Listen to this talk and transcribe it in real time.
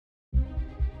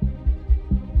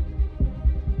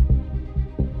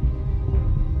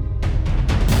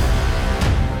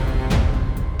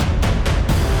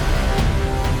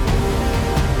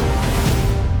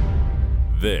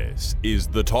is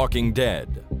The Talking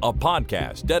Dead, a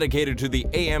podcast dedicated to the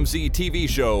AMC TV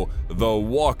show The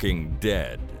Walking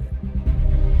Dead.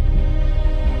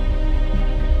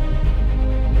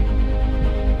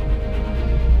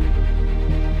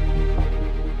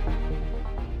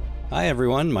 Hi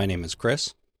everyone, my name is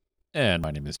Chris. And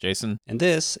my name is Jason. And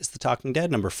this is The Talking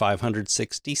Dead number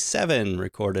 567,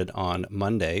 recorded on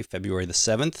Monday, February the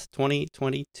 7th,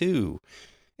 2022.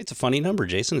 It's a funny number,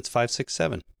 Jason. It's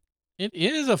 567. It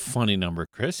is a funny number,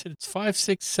 Chris. It's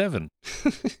 567.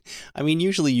 I mean,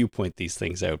 usually you point these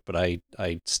things out, but I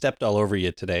stepped all over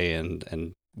you today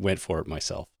and went for it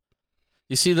myself.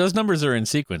 You see, those numbers are in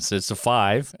sequence. It's a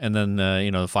 5, and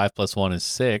then, 5 plus 1 is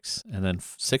 6, and then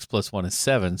 6 plus 1 is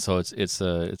 7, so it's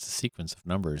a sequence of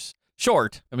numbers.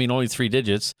 Short, only 3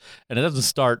 digits, and it doesn't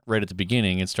start right at the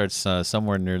beginning. It starts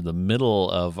somewhere near the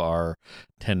middle of our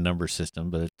 10-number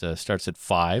system, but it starts at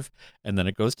 5, and then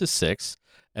it goes to 6,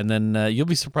 and then you'll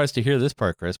be surprised to hear this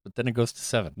part, Chris, but then it goes to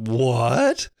 7.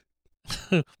 What?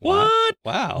 What?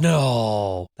 Wow.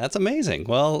 No. That's amazing.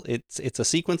 Well, it's a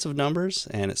sequence of numbers,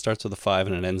 and it starts with a 5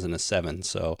 and it ends in a 7,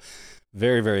 so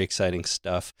very, very exciting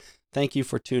stuff. Thank you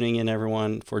for tuning in,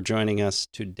 everyone, for joining us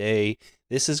today.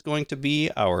 This is going to be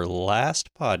our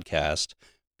last podcast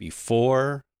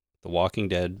before The Walking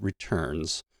Dead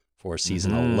returns for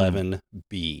season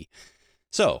 11B.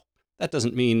 So that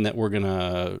doesn't mean that we're going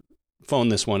to phone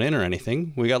this one in or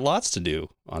anything. We got lots to do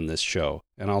on this show,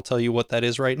 and I'll tell you what that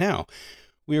is right now.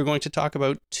 We are going to talk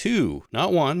about 2,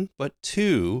 not 1, but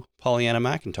 2 Pollyanna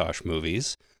McIntosh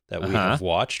movies that we have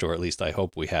watched, or at least I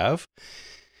hope we have.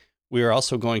 We are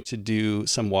also going to do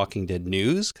some Walking Dead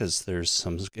news because there's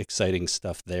some exciting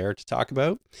stuff there to talk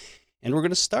about. And we're going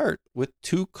to start with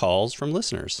 2 calls from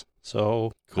listeners.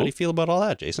 So How do you feel about all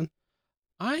that, Jason?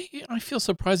 I feel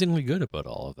surprisingly good about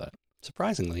all of that.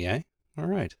 Surprisingly, eh? All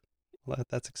right. Well,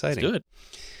 that's exciting. That's good.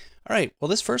 All right. Well,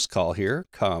 this first call here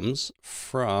comes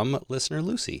from listener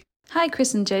Lucy. Hi,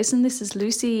 Chris and Jason. This is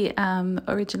Lucy,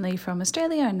 originally from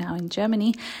Australia and now in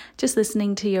Germany. Just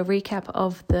listening to your recap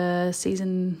of the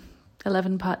season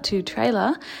 11 part 2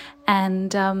 trailer,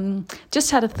 and just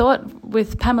had a thought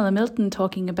with Pamela Milton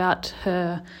talking about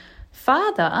her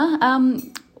father.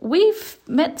 We've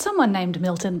met someone named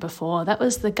Milton before. That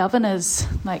was the governor's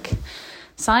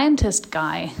scientist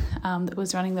guy that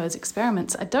was running those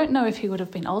experiments. I don't know if he would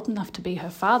have been old enough to be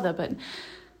her father, but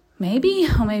maybe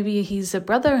he's a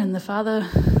brother and the father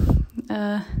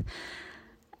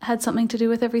had something to do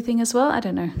with everything as well. I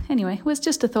don't know. Anyway, it was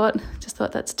just a thought. Just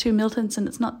thought that's 2 Miltons and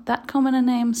it's not that common a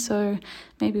name, so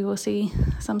maybe we'll see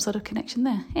some sort of connection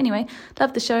there. Anyway,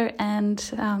 love the show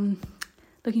and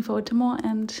looking forward to more,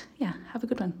 and yeah, have a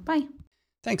good one. Bye.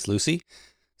 Thanks, Lucy.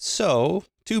 So,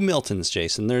 2 Miltons,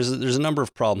 Jason. There's a number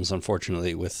of problems,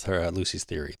 unfortunately, with Lucy's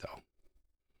theory,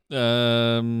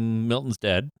 though. Milton's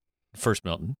dead. First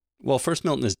Milton. Well, first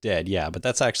Milton is dead, yeah, but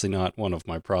that's actually not one of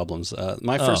my problems.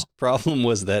 My first problem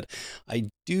was that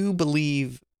I do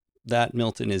believe that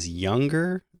Milton is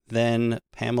younger than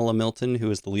Pamela Milton, who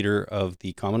is the leader of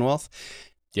the Commonwealth.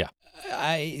 Yeah.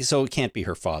 So it can't be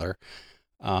her father.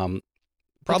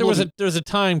 But there was a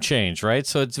time change, right?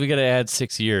 So we got to add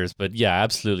 6 years. But yeah,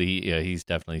 absolutely, yeah, he's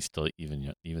definitely still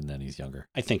even then he's younger.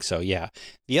 I think so, yeah.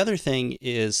 The other thing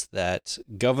is that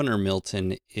Governor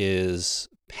Milton is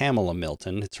Pamela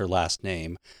Milton. It's her last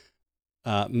name.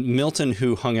 Milton,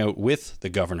 who hung out with the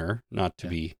governor, not to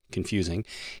be confusing,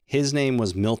 his name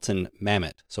was Milton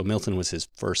Mamet. So Milton was his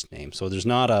first name. So there's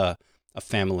not a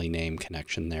family name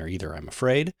connection there either, I'm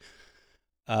afraid.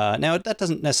 Now, that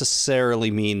doesn't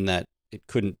necessarily mean that it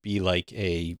couldn't be like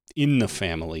a in the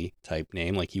family type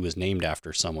name, like he was named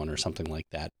after someone or something like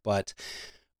that. But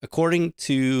according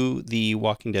to the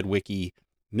Walking Dead wiki,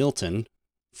 Milton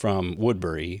from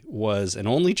Woodbury was an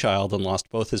only child and lost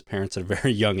both his parents at a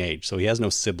very young age. So he has no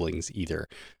siblings either,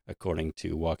 according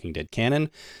to Walking Dead canon.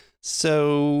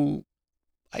 So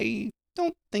I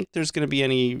don't think there's going to be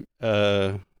any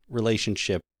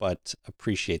relationship, but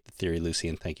appreciate the theory, Lucy,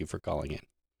 and thank you for calling in.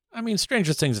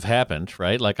 Stranger things have happened,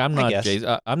 right? Like I'm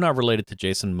not related to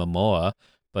Jason Momoa,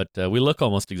 but we look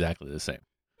almost exactly the same.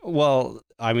 Well,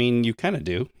 you kind of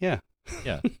do, yeah.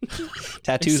 Yeah.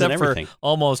 Tattoos Except and everything. For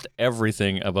almost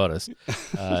everything about us.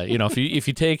 If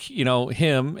you take,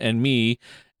 him and me,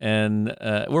 and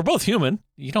we're both human,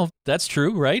 that's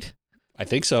true, right? I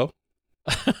think so.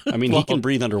 He can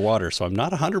breathe underwater, so I'm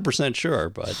not 100% sure,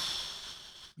 but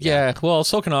yeah, well,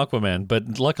 so can Aquaman,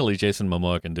 but luckily Jason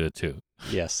Momoa can do it too.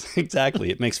 Yes,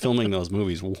 exactly. It makes filming those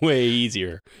movies way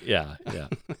easier. Yeah.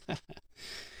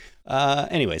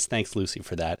 Anyways, thanks, Lucy,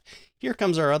 for that. Here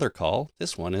comes our other call.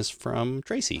 This one is from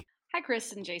Tracy. Hi,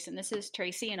 Chris and Jason. This is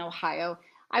Tracy in Ohio.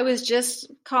 I was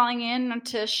just calling in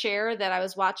to share that I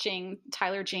was watching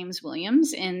Tyler James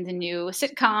Williams in the new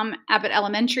sitcom Abbott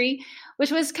Elementary,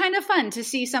 which was kind of fun to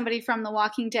see somebody from The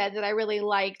Walking Dead that I really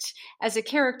liked as a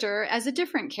character, as a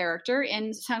different character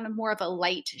in kind of more of a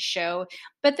light show.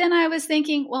 But then I was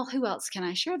thinking, well, who else can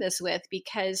I share this with?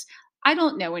 Because I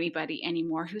don't know anybody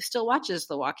anymore who still watches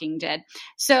The Walking Dead.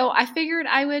 So I figured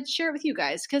I would share it with you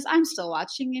guys because I'm still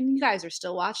watching and you guys are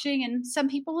still watching and some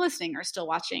people listening are still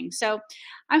watching. So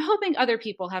I'm hoping other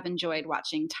people have enjoyed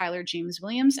watching Tyler James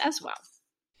Williams as well.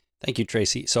 Thank you,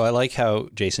 Tracy. So I like how,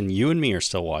 Jason, you and me are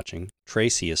still watching.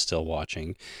 Tracy is still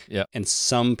watching. Yeah. And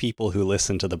some people who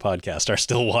listen to the podcast are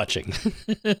still watching.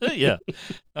 Yeah,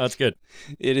 that's good.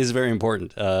 It is very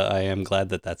important. I am glad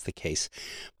that that's the case.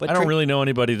 But I don't really know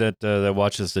anybody that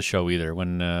watches the show either.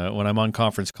 When I'm on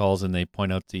conference calls and they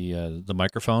point out the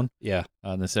microphone, yeah,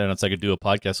 and they say it's like I do a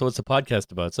podcast. So what's the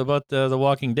podcast about? It's about The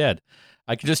Walking Dead.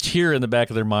 I can just hear in the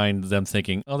back of their mind them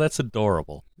thinking, "Oh, that's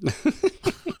adorable."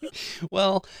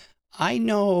 Well, I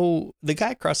know the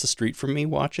guy across the street from me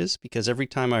watches because every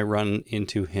time I run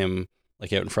into him,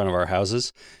 like out in front of our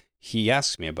houses, he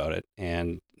asks me about it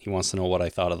and he wants to know what I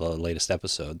thought of the latest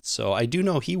episode. So I do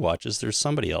know he watches. There's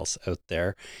somebody else out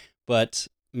there, but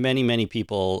many, many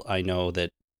people I know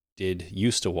that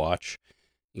used to watch,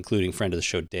 including friend of the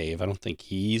show, Dave. I don't think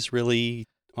he's really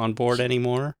on board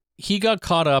anymore. He got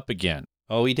caught up again.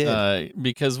 Oh, he did.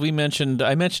 Because I mentioned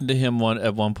to him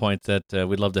at one point that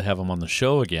we'd love to have him on the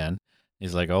show again.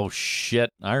 He's like, "Oh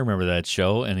shit, I remember that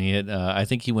show," and he had. I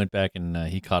think he went back and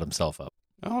he caught himself up.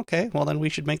 Oh, okay, well then we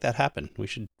should make that happen. We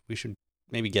should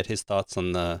maybe get his thoughts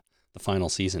on the final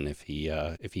season if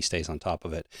he stays on top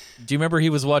of it. Do you remember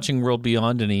he was watching World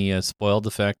Beyond and he spoiled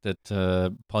the fact that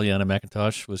Pollyanna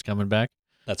McIntosh was coming back?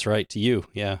 That's right, to you,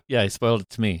 yeah. Yeah, he spoiled it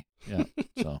to me. Yeah,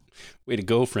 so way to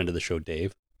go, friend of the show,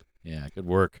 Dave. Yeah, good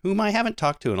work. Whom I haven't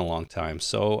talked to in a long time,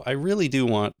 so I really do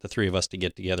want the three of us to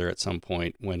get together at some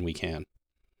point when we can.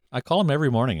 I call him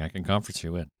every morning. I can conference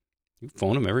you in. You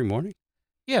phone him every morning?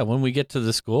 Yeah, when we get to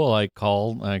the school, I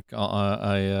call the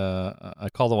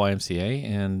YMCA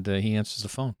and he answers the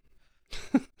phone,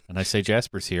 and I say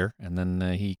Jasper's here, and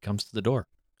then he comes to the door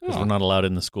because we're not allowed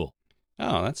in the school.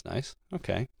 Oh, that's nice.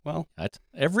 Okay, well,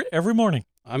 every morning.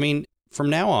 I mean, from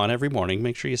now on, every morning,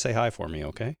 make sure you say hi for me,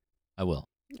 okay? I will.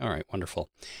 All right, wonderful.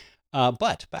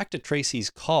 But back to Tracy's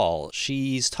call.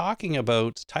 She's talking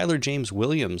about Tyler James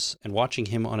Williams and watching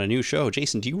him on a new show.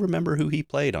 Jason, do you remember who he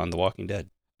played on The Walking Dead?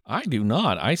 I do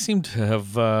not. I seem to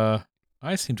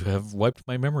have wiped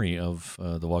my memory of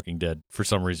The Walking Dead for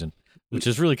some reason, which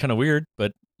is really kind of weird,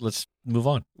 but let's move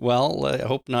on. Well, I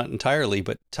hope not entirely,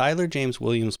 but Tyler James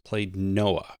Williams played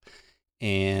Noah,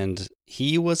 and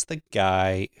he was the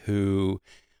guy who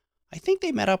I think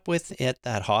they met up with at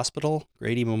that hospital,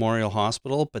 Grady Memorial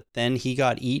Hospital, but then he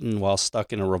got eaten while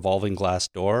stuck in a revolving glass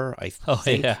door. I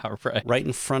think right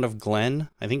in front of Glenn.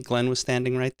 I think Glenn was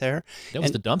standing right there. That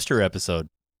was the dumpster episode.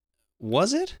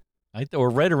 Was it? Or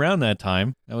right around that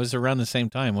time. That was around the same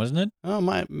time, wasn't it? Oh,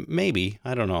 maybe.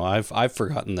 I don't know. I've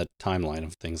forgotten the timeline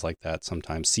of things like that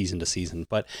sometimes, season to season.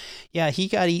 But yeah, he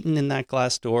got eaten in that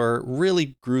glass door.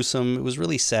 Really gruesome. It was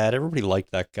really sad. Everybody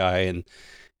liked that guy, and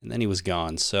then he was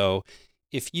gone. So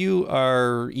if you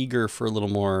are eager for a little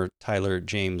more Tyler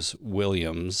James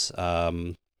Williams,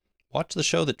 watch the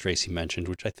show that Tracy mentioned,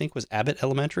 which I think was Abbott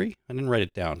Elementary. I didn't write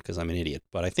it down because I'm an idiot,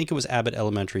 but I think it was Abbott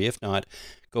Elementary. If not,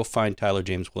 go find Tyler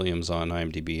James Williams on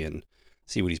IMDb and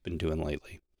see what he's been doing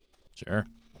lately. Sure.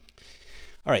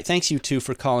 All right. Thanks, you two,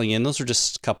 for calling in. Those are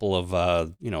just a couple of,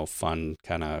 fun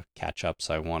kind of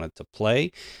catch-ups I wanted to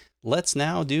play. Let's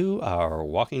now do our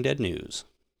Walking Dead news.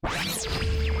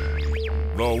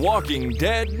 The Walking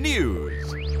Dead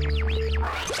news.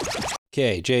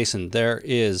 Okay, Jason, there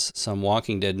is some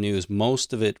Walking Dead news.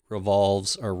 Most of it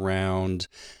revolves around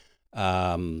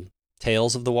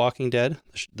Tales of the Walking Dead,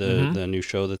 the new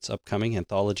show that's upcoming,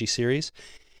 anthology series.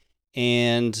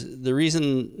 And the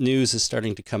reason news is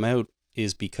starting to come out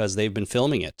is because they've been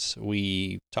filming it.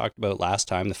 We talked about last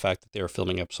time the fact that they were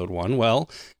filming episode 1. Well,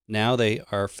 now they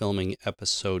are filming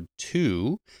episode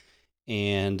 2.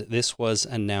 And this was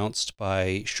announced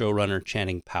by showrunner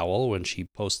Channing Powell when she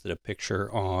posted a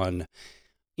picture on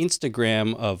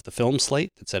Instagram of the film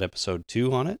slate that said episode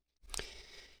 2 on it.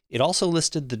 It also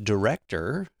listed the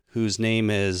director, whose name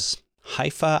is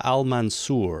Haifa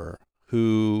Al-Mansour,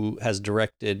 who has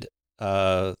directed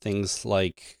things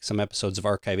like some episodes of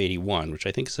Archive 81, which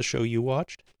I think is a show you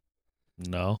watched.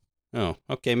 No. Oh,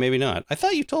 okay, maybe not. I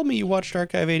thought you told me you watched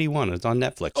Archive 81. It's on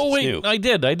Netflix. Oh, wait, new. I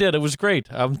did. It was great.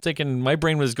 I'm thinking my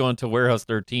brain was going to Warehouse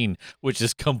 13, which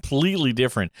is completely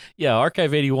different. Yeah,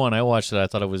 Archive 81, I watched it. I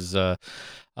thought it was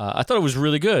I thought it was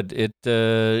really good.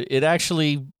 It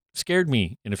actually scared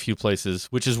me in a few places,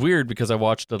 which is weird because I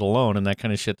watched it alone, and that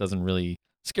kind of shit doesn't really.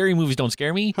 Scary movies don't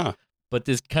scare me, but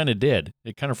this kind of did.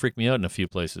 It kind of freaked me out in a few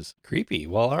places. Creepy.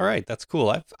 Well, all right, that's cool.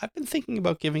 I've been thinking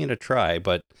about giving it a try,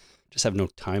 but just have no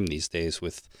time these days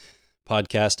with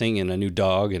podcasting and a new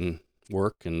dog and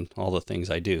work and all the things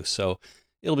I do. So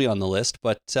it'll be on the list.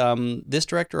 But this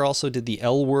director also did the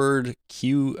L Word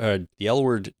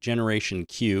Generation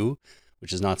Q,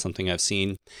 which is not something I've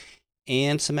seen,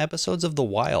 and some episodes of The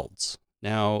Wilds.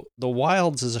 Now, The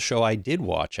Wilds is a show I did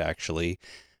watch, actually,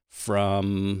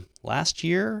 from last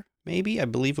year, maybe. I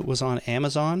believe it was on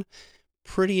Amazon.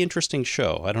 Pretty interesting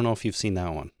show. I don't know if you've seen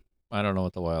that one. I don't know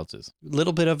what The Wilds is.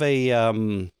 Little bit of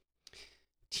a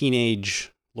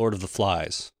teenage Lord of the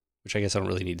Flies, which I guess I don't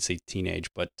really need to say teenage,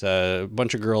 but a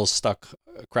bunch of girls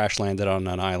crash landed on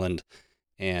an island,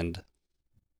 and,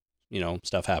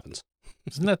 stuff happens.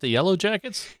 Isn't that the Yellow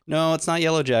Jackets? No, it's not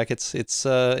Yellow Jackets. It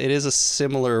is a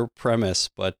similar premise,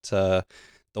 but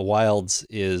The Wilds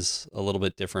is a little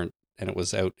bit different, and it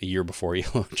was out a year before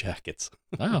Yellow Jackets.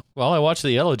 Oh, well, I watched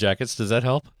the Yellow Jackets. Does that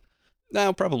help?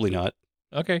 No, probably not.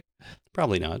 Okay.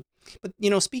 Probably not. But,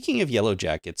 speaking of Yellow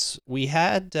Jackets, we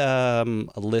had a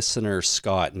listener,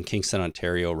 Scott, in Kingston,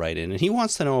 Ontario, write in, and he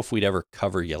wants to know if we'd ever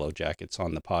cover Yellow Jackets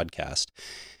on the podcast.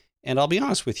 And I'll be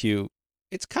honest with you,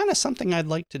 it's kind of something I'd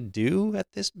like to do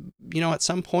at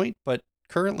some point, but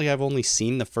currently I've only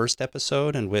seen the first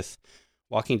episode, and with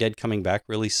Walking Dead coming back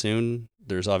really soon,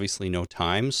 there's obviously no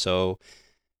time. So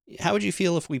how would you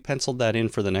feel if we penciled that in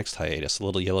for the next hiatus, a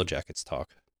little Yellow Jackets talk?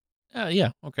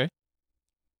 Yeah, okay.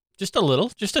 Just a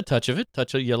little, just a touch of it,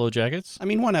 touch of Yellow Jackets. I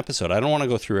mean, one episode. I don't want to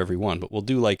go through every one, but we'll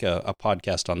do like a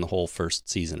podcast on the whole first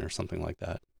season or something like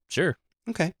that. Sure.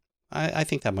 Okay. I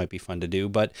think that might be fun to do.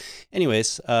 But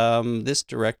anyways, this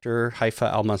director,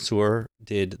 Haifa Al-Mansour,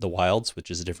 did The Wilds,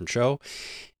 which is a different show.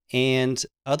 And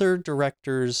other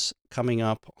directors coming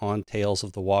up on Tales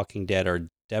of the Walking Dead are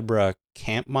Deborah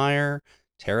Kampmeyer,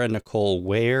 Tara Nicole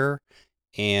Ware,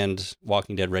 and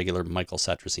Walking Dead regular Michael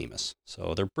Satrazemis.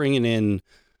 So they're bringing in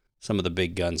some of the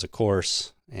big guns, of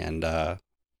course, and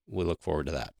we look forward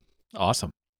to that.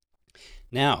 Awesome.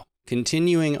 Now,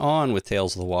 continuing on with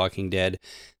Tales of the Walking Dead,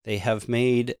 they have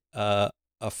made a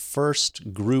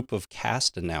first group of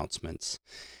cast announcements.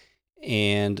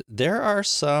 And there are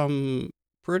some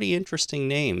pretty interesting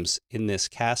names in this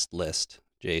cast list,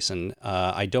 Jason.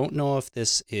 I don't know if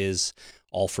this is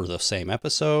all for the same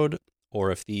episode or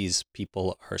if these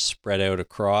people are spread out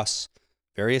across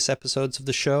various episodes of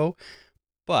the show,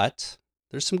 but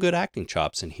there's some good acting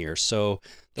chops in here. So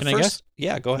Can I guess?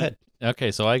 Yeah, go ahead.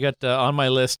 Okay, so I got on my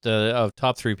list of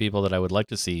top 3 people that I would like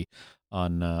to see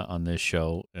on this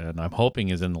show, and I'm hoping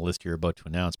is in the list you're about to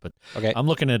announce. But Okay. I'm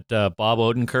looking at Bob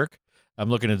Odenkirk, I'm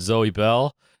looking at Zoe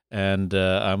Bell, and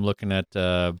I'm looking at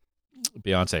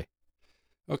Beyonce.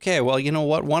 Okay, well, you know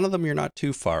what? One of them you're not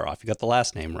too far off. You got the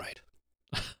last name right.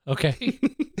 Okay.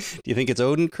 Do you think it's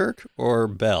Odenkirk or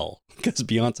Bell? Because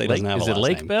Beyonce doesn't have a last name. Is it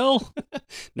Lake Bell?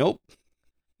 Nope.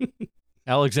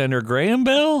 Alexander Graham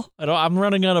Bell? I'm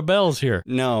running out of bells here.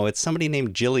 No, it's somebody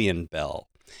named Jillian Bell.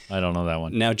 I don't know that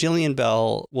one. Now, Jillian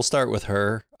Bell, we'll start with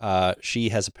her. She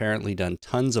has apparently done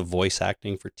tons of voice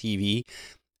acting for TV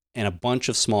and a bunch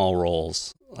of small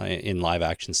roles in live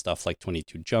action stuff like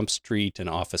 22 Jump Street and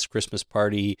Office Christmas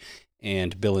Party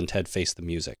and Bill and Ted Face the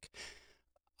Music.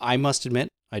 I must admit,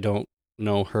 I don't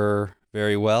know her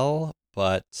very well,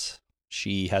 but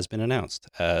she has been announced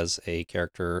as a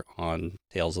character on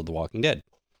Tales of the Walking Dead.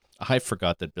 I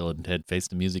forgot that Bill and Ted Face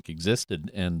the Music existed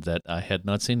and that I had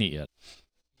not seen it yet.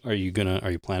 Are you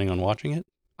planning on watching it?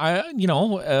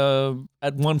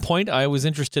 At one point I was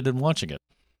interested in watching it.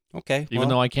 Okay. Even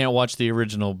though I can't watch the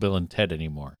original Bill and Ted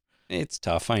anymore. It's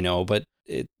tough, I know, but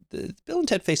Bill and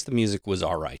Ted Face the Music was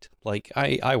all right. Like,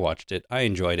 I watched it. I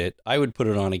enjoyed it. I would put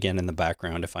it on again in the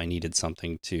background if I needed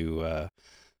something to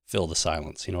fill the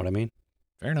silence. You know what I mean?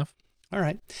 Fair enough. All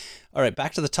right.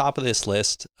 Back to the top of this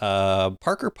list.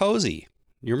 Parker Posey.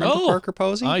 You remember Parker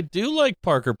Posey? I do like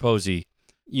Parker Posey.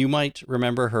 You might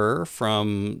remember her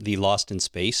from the Lost in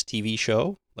Space TV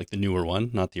show, like the newer one,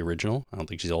 not the original. I don't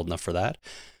think she's old enough for that.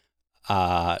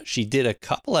 She did a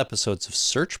couple episodes of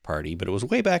Search Party, but it was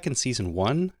way back in season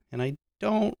 1, and I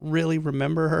don't really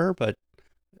remember her, but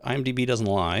IMDb doesn't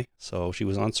lie, so she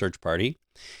was on Search Party.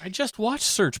 I just watched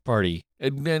Search Party.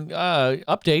 And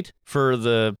update for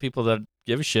the people that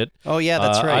give a shit. Oh, yeah,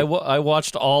 that's right. I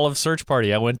watched all of Search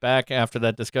Party. I went back after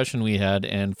that discussion we had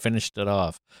and finished it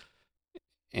off.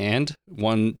 And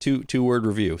 2-word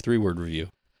review, 3-word review.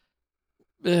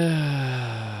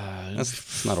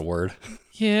 That's not a word.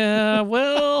 Yeah,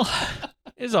 well,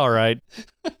 It's all right.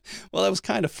 Well, that was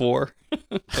kind of 4,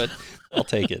 but I'll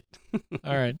take it.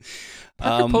 All right.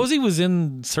 Parker Posey was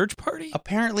in Search Party?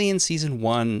 Apparently in season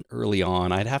 1 early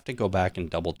on. I'd have to go back and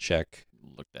double check.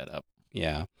 Look that up.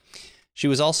 Yeah. She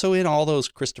was also in all those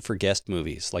Christopher Guest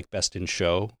movies, like Best in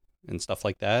Show and stuff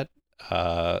like that.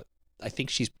 I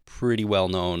think she's pretty well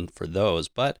known for those,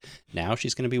 but now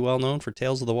she's going to be well known for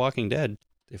Tales of the Walking Dead,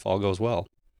 if all goes well.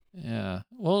 Yeah.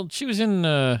 Well, she was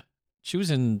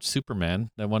in Superman,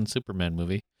 that one Superman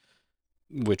movie.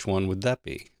 Which one would that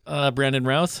be? Brandon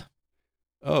Routh.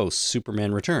 Oh,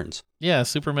 Superman Returns. Yeah,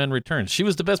 Superman Returns. She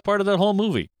was the best part of that whole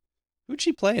movie. Who'd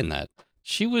she play in that?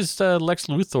 She was Lex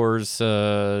Luthor's.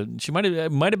 She might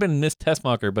have been Miss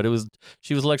Tessmacher, but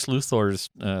she was Lex Luthor's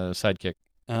sidekick.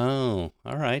 Oh,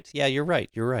 all right. Yeah, you're right.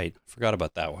 Forgot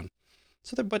about that one.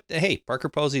 But hey, Parker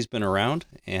Posey's been around,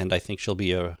 and I think she'll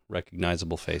be a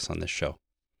recognizable face on this show.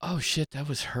 Oh shit, that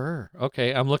was her.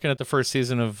 Okay, I'm looking at the first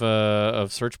season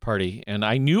of Search Party, and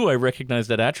I knew I recognized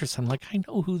that actress. I'm like, I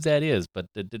know who that is, but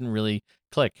it didn't really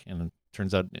click. And it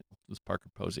turns out it was Parker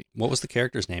Posey. What was the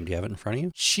character's name? Do you have it in front of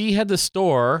you? She had the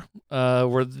store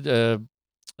where the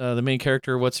main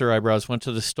character, what's her eyebrows, went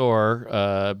to the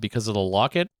store because of the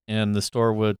locket, and the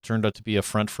store turned out to be a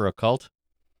front for a cult.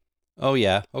 Oh,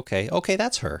 yeah. Okay,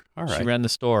 that's her. All right. She ran the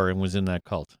store and was in that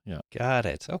cult. Yeah. Got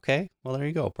it. Okay. Well, there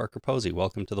you go. Parker Posey.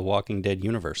 Welcome to the Walking Dead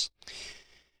universe.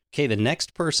 Okay, the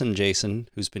next person, Jason,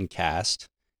 who's been cast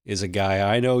is a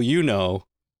guy I know you know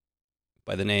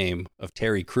by the name of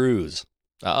Terry Crews.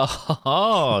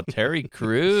 Oh, Terry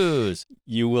Crews.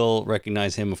 You will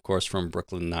recognize him, of course, from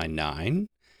Brooklyn Nine-Nine,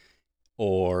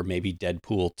 or maybe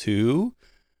Deadpool 2,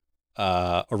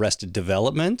 Arrested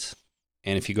Development.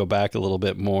 And if you go back a little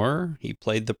bit more, he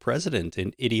played the president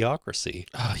in Idiocracy.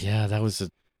 Oh, yeah, that was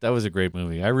a great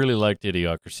movie. I really liked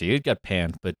Idiocracy. It got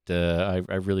panned, but I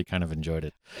really kind of enjoyed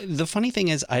it. The funny thing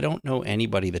is, I don't know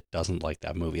anybody that doesn't like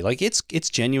that movie. Like, it's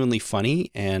genuinely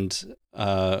funny, and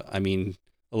I mean,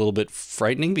 a little bit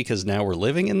frightening because now we're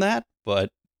living in that. But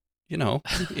you know,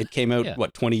 it came out Yeah.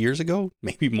 20 years ago,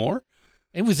 maybe more.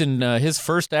 It was in his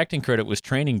first acting credit was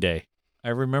Training Day. I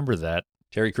remember that.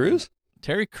 Terry Crews.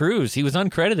 Terry Crews. He was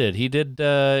uncredited. He did.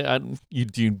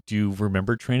 Do you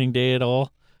remember Training Day at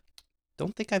all?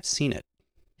 Don't think I've seen it.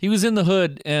 He was in the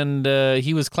hood, and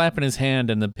he was clapping his hand,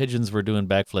 and the pigeons were doing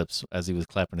backflips as he was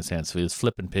clapping his hand. So he was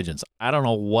flipping pigeons. I don't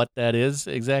know what that is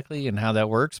exactly and how that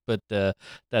works, but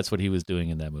that's what he was doing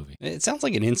in that movie. It sounds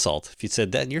like an insult if you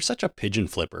said that. You're such a pigeon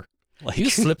flipper. Like, He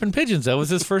was flipping pigeons. That was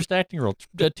his first acting role.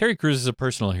 Terry Crews is a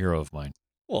personal hero of mine.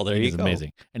 well, there He's you go.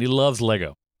 amazing, and he loves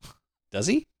Lego. Does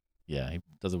he? Yeah, he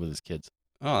does it with his kids.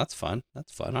 Oh, that's fun.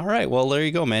 That's fun. All right. Well, there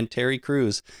you go, man. Terry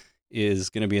Crews is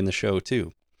going to be in the show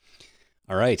too.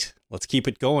 All right. Let's keep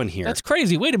it going here. That's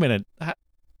crazy. Wait a minute.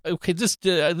 Okay, this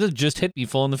just hit me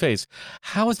full in the face.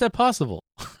 How is that possible?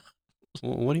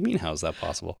 What do you mean? How is that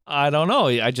possible? I don't know.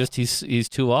 He's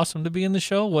too awesome to be in the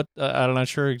show. What I'm not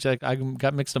sure exactly. I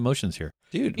got mixed emotions here.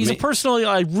 Dude, He's a personally.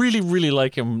 I really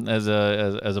like him as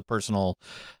a personal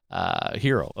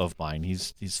hero of mine.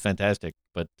 He's fantastic.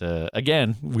 But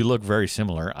again, we look very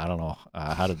similar. I don't know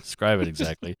how to describe it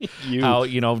exactly. How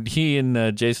he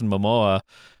and Jason Momoa,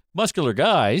 muscular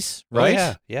guys, right?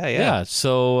 Oh, yeah.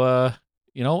 So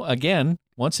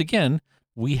once again,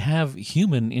 we have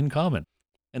human in common.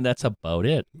 And that's about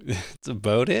it. That's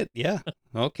about it. Yeah.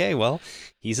 Okay. Well,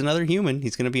 he's another human.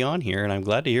 He's going to be on here, and I'm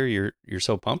glad to hear you're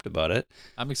so pumped about it.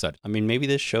 I'm excited. I mean, maybe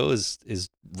this show is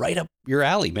right up your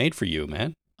alley, made for you,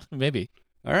 man. Maybe.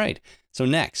 All right. So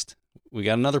next, we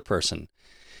got another person.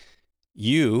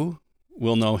 You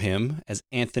will know him as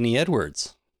Anthony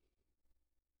Edwards.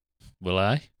 Will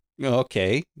I?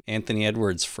 Okay. Anthony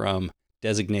Edwards from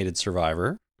Designated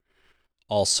Survivor.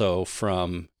 Also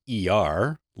from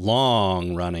ER.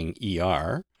 Long-running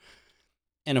ER.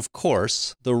 And of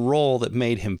course, the role that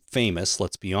made him famous,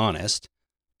 let's be honest,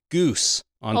 Goose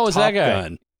on Top is that guy?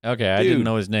 Gun. Okay, I didn't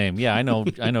know his name. Yeah, I know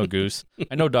Goose.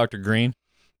 I know Dr. Green.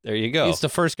 There you go. He's the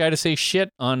first guy to say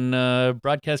shit on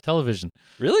broadcast television.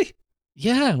 Really?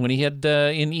 Yeah, when he had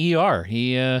in ER,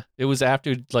 it was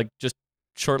after just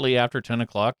shortly after 10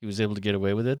 o'clock, he was able to get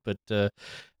away with it. But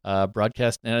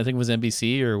broadcast, and I think it was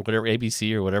NBC or whatever,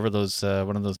 ABC or whatever those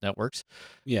one of those networks.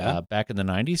 Yeah. Back in the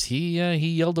 90s, he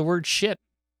yelled the word shit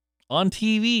on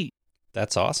TV.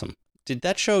 That's awesome. Do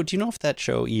you know if that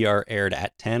show ER aired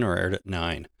at 10 or aired at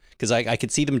 9? Because I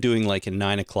could see them doing like at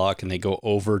 9 o'clock and they go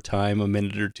overtime a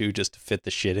minute or two just to fit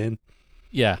the shit in.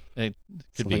 Yeah, it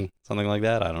could be. Something like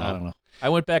that. I don't know. I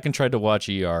went back and tried to watch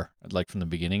ER from the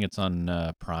beginning. It's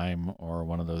on Prime or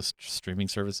one of those streaming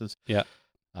services. Yeah.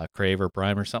 Crave or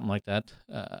Prime or something like that.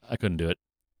 I couldn't do it.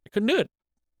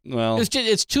 Well,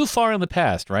 it's too far in the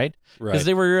past, right? Because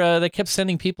right. they kept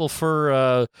sending people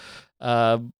for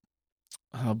blood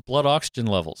oxygen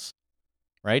levels,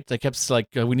 right? They kept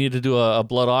we need to do a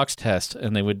blood ox test,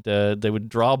 and they would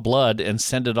draw blood and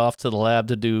send it off to the lab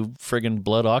to do friggin'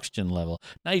 blood oxygen level.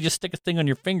 Now you just stick a thing on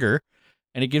your finger,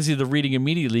 and it gives you the reading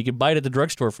immediately. You can buy it at the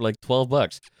drugstore for like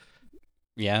 $12.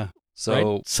 Yeah. So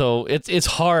right? So it's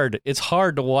hard. It's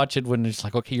hard to watch it when it's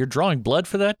like, okay, you're drawing blood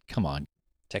for that? Come on.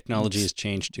 technology has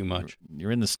changed too much.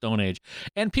 You're in the Stone Age.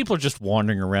 And people are just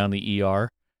wandering around the ER.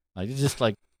 Like, it's just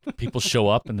like people show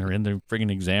up and they're in their friggin'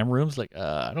 exam rooms. Like,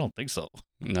 I don't think so.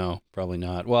 No, probably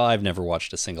not. Well, I've never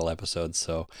watched a single episode,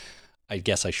 so I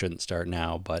guess I shouldn't start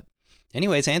now. But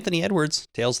anyways, Anthony Edwards,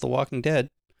 Tales of the Walking Dead.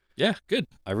 Yeah, good.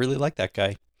 I really like that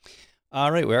guy.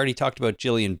 All right, we already talked about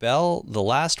Jillian Bell. The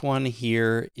last one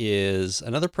here is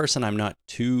another person I'm not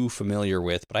too familiar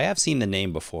with, but I have seen the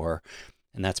name before,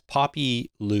 and that's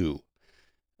Poppy Liu.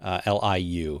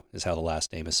 Liu is how the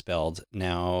last name is spelled.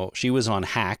 Now, she was on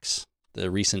Hacks,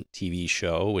 the recent TV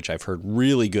show, which I've heard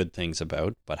really good things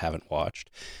about, but haven't watched.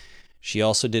 She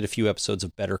also did a few episodes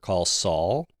of Better Call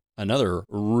Saul, another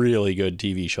really good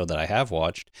TV show that I have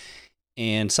watched,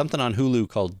 and something on Hulu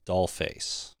called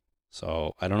Dollface.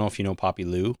 So I don't know if you know Poppy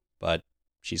Liu, but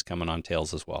she's coming on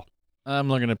Tales as well. I'm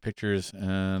looking at pictures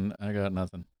and I got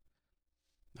nothing.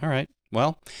 All right.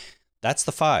 Well, that's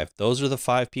the 5. Those are the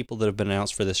 5 people that have been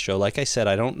announced for this show. Like I said,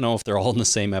 I don't know if they're all in the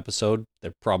same episode.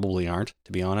 They probably aren't,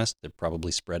 to be honest. They're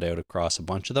probably spread out across a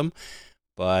bunch of them.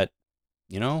 But,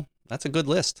 you know, that's a good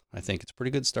list. I think it's a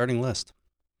pretty good starting list.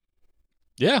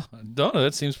 Yeah, no,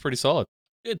 that seems pretty solid.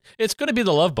 It's going to be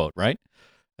the Love Boat, right?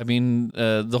 I mean,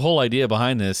 the whole idea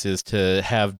behind this is to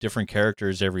have different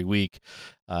characters every week,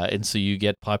 and so you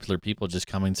get popular people just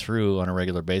coming through on a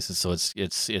regular basis. So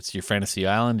it's your Fantasy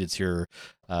Island, it's your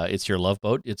Love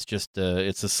Boat. It's just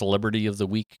it's a celebrity of the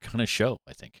week kind of show,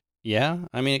 I think. Yeah,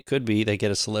 I mean, it could be. They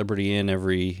get a celebrity in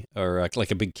or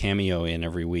like a big cameo in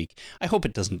every week. I hope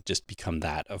it doesn't just become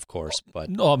that, of course.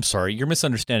 But no, I'm sorry, you're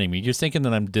misunderstanding me. You're thinking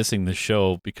that I'm dissing the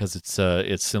show because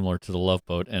it's similar to the Love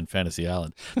Boat and Fantasy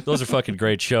Island. Those are fucking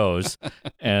great shows,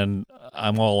 and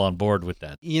I'm all on board with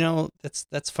that. You know,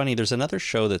 that's funny. There's another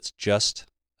show that's just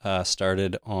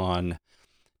started on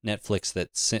Netflix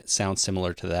that sounds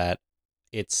similar to that.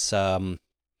 It's Will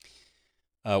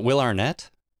Arnett.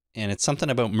 And it's something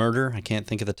about murder. I can't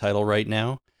think of the title right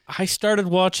now. I started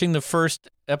watching the first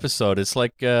episode. It's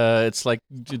like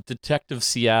Detective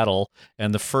Seattle,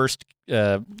 and the first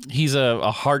he's a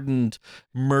hardened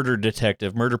murder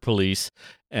detective, murder police,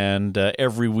 and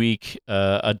every week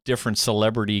a different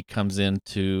celebrity comes in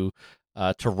to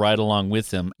ride along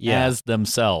with him as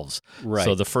themselves. Right.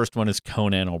 So the first one is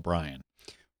Conan O'Brien.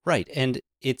 Right, and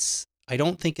I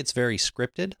don't think it's very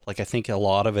scripted. Like, I think a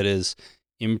lot of it is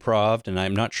improv, and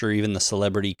I'm not sure even the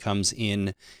celebrity comes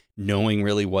in knowing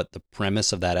really what the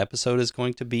premise of that episode is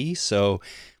going to be. So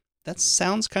that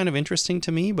sounds kind of interesting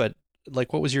to me, but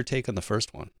like, what was your take on the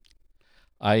first one?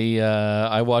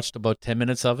 I watched about 10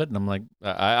 minutes of it, and I'm like,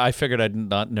 I figured I'd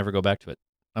never go back to it.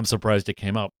 I'm surprised it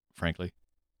came out, frankly.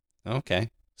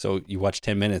 Okay. So you watched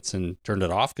 10 minutes and turned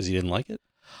it off because you didn't like it?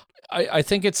 I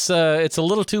think it's a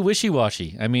little too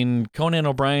wishy-washy. I mean, Conan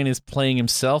O'Brien is playing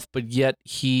himself, but yet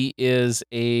he is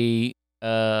an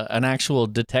actual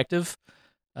detective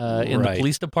in the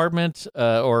police department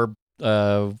or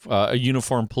a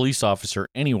uniformed police officer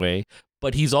anyway.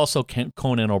 But he's also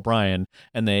Conan O'Brien,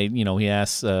 and he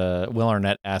asks Will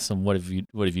Arnett asks him, "What have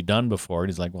you done before?" And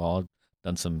he's like, "Well, I've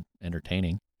done some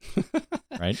entertaining."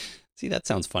 Right? See, that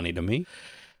sounds funny to me.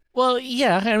 Well,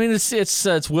 yeah. I mean,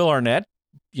 it's Will Arnett.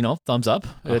 Thumbs up.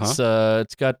 Uh-huh.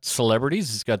 It's got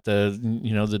celebrities. It's got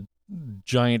the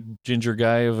giant ginger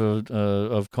guy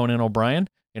of Conan O'Brien.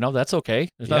 That's okay.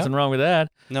 There's nothing wrong with that.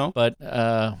 No, but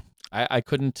I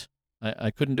couldn't.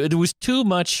 I couldn't. It was too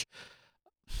much.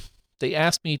 They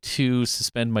asked me to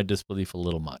suspend my disbelief a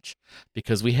little much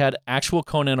because we had actual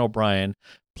Conan O'Brien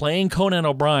playing Conan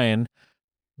O'Brien,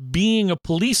 being a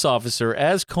police officer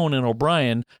as Conan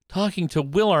O'Brien, talking to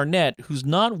Will Arnett, who's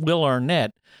not Will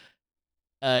Arnett.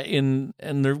 I'm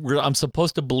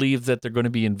supposed to believe that they're going to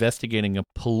be investigating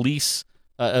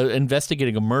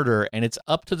investigating a murder, and it's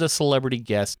up to the celebrity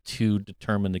guest to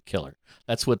determine the killer.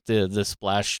 That's what the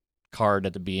splash card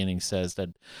at the beginning says, that,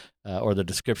 or the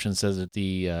description says that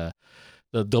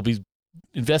they'll be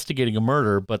investigating a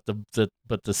murder, but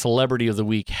the celebrity of the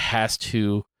week has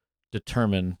to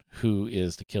determine who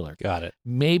is the killer. Got it.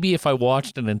 Maybe if I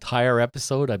watched an entire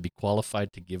episode, I'd be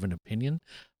qualified to give an opinion,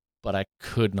 but I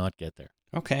could not get there.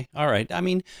 Okay. All right. I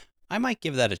mean, I might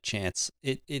give that a chance.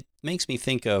 It makes me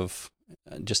think of,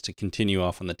 just to continue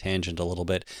off on the tangent a little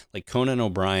bit, like Conan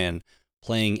O'Brien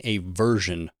playing a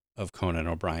version of Conan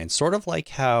O'Brien, sort of like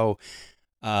how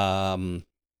what's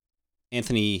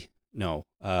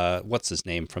his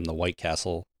name from the White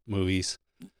Castle movies?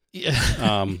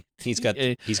 Yeah. He's got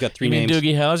three you mean names.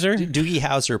 Doogie Howser? Doogie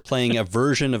Howser playing a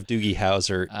version of Doogie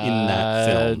Howser in that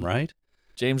film, right?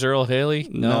 James Earl Haley?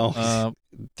 No.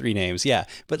 Three names, yeah.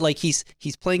 But like he's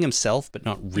playing himself, but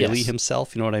not really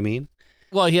himself. You know what I mean?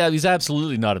 Well, yeah, he's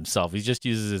absolutely not himself. He just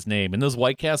uses his name. In those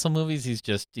White Castle movies,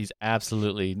 he's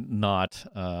absolutely not.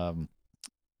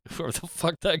 Where the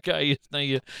fuck that guy is now?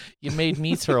 You made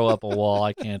me throw up a wall.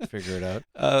 I can't figure it out.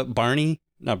 Barney.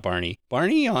 Not Barney.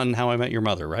 Barney on How I Met Your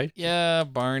Mother, right? Yeah,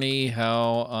 Barney.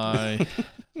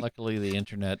 Luckily, the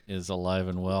internet is alive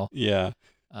and well. Yeah.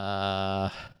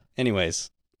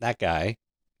 Anyways, that guy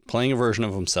playing a version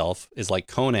of himself is like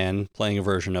Conan playing a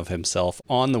version of himself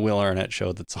on the Will Arnett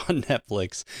show that's on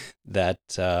Netflix. That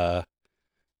how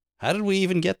did we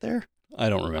even get there? I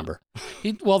don't remember.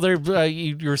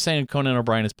 You were saying Conan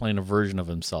O'Brien is playing a version of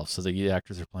himself, so the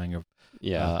actors are playing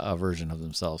a version of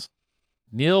themselves.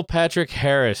 Neil Patrick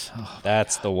Harris. Oh,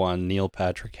 that's the one, Neil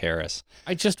Patrick Harris.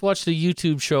 I just watched a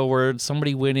YouTube show where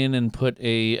somebody went in and put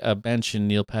a bench in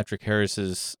Neil Patrick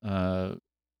Harris's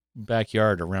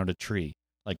backyard around a tree,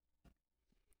 like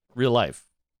real life.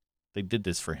 They did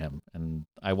this for him, and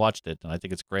I watched it, and I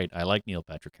think it's great. I like Neil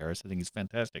Patrick Harris. I think he's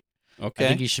fantastic. Okay. I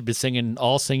think he should be singing,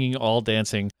 all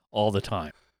dancing, all the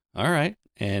time. All right.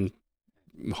 And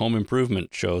home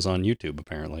improvement shows on YouTube,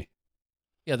 apparently.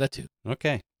 Yeah, that too.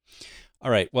 Okay. All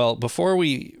right. Well, before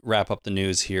we wrap up the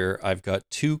news here, I've got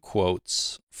 2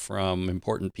 quotes from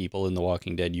important people in the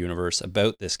Walking Dead universe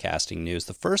about this casting news.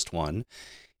 The first one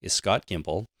is Scott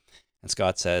Gimple. And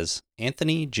Scott says,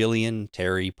 Anthony, Gillian,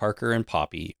 Terry, Parker, and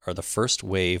Poppy are the first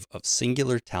wave of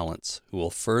singular talents who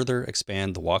will further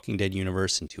expand the Walking Dead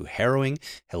universe into harrowing,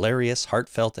 hilarious,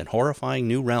 heartfelt, and horrifying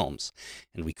new realms.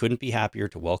 And we couldn't be happier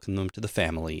to welcome them to the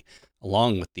family,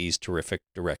 along with these terrific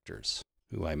directors,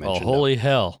 who I mentioned. Oh, holy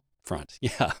hell. Front.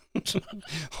 Yeah.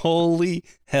 Holy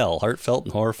hell. Heartfelt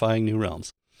and horrifying new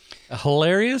realms.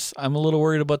 Hilarious? I'm a little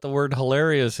worried about the word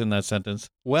hilarious in that sentence.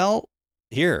 Well,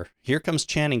 here comes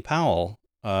Channing Powell,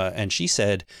 and she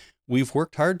said, we've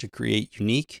worked hard to create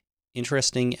unique,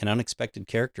 interesting, and unexpected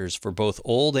characters for both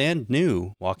old and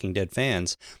new Walking Dead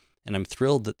fans, and I'm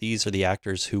thrilled that these are the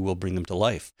actors who will bring them to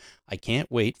life. I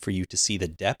can't wait for you to see the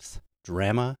depth,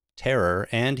 drama, terror,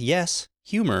 and yes,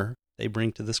 humor they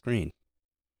bring to the screen.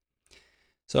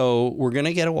 So we're going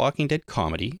to get a Walking Dead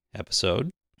comedy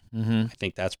episode. Mm-hmm. I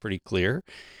think that's pretty clear.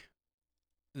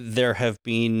 There have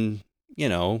been,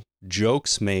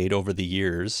 jokes made over the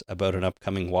years about an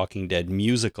upcoming Walking Dead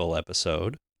musical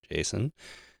episode, Jason.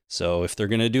 So if they're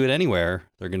going to do it anywhere,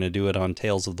 they're going to do it on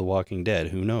Tales of the Walking Dead.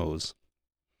 Who knows?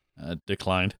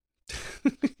 Declined.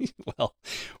 Well,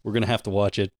 we're going to have to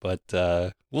watch it, but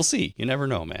we'll see. You never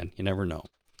know, man. You never know.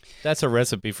 That's a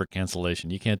recipe for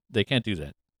cancellation. They can't do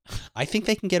that. I think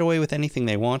they can get away with anything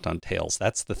they want on Tales.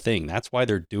 That's the thing. That's why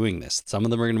they're doing this. Some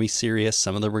of them are going to be serious.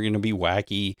 Some of them are going to be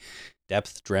wacky.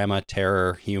 Depth, drama,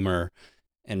 terror, humor,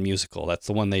 and musical. That's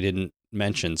the one they didn't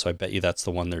mention, so I bet you that's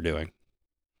the one they're doing.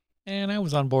 And I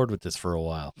was on board with this for a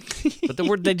while. But the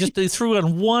word they threw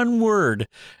in one word,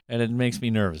 and it makes me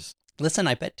nervous. Listen,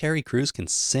 I bet Terry Crews can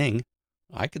sing.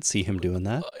 I could see him doing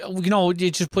that.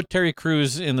 You just put Terry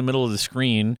Crews in the middle of the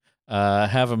screen,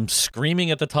 have him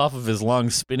screaming at the top of his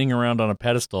lungs, spinning around on a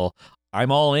pedestal.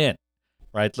 I'm all in,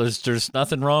 right? There's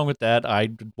nothing wrong with that.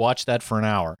 I'd watch that for an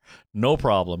hour. No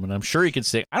problem. And I'm sure he could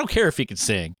sing. I don't care if he could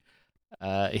sing.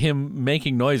 Him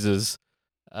making noises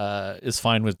is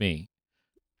fine with me.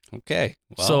 Okay.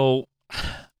 Well. So,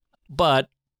 but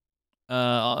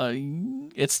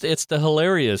it's the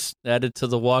hilarious added to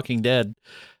The Walking Dead.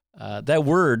 That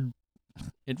word,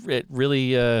 it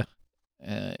really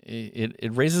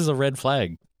it raises a red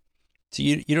flag. So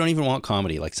you don't even want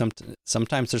comedy. Like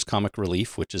sometimes there's comic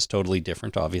relief, which is totally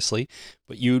different, obviously.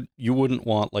 But you wouldn't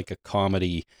want like a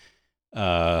comedy,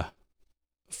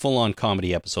 full on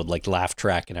comedy episode, like laugh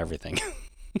track and everything.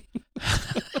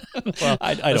 Well,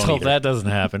 I let's don't hope either. that doesn't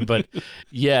happen. But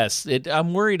yes,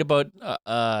 I'm worried about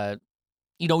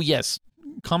yes,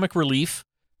 comic relief.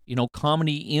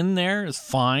 Comedy in there is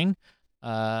fine,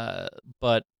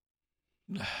 but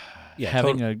Yeah,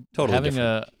 having a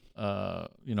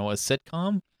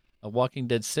sitcom, a Walking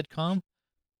Dead sitcom,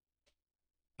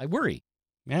 I worry.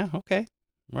 Yeah. Okay.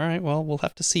 All right. Well, we'll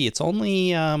have to see. It's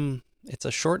only it's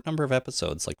a short number of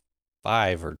episodes, like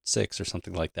 5 or 6 or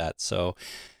something like that. So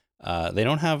they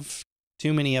don't have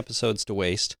too many episodes to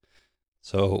waste.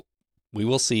 So we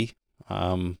will see.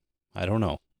 I don't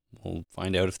know. We'll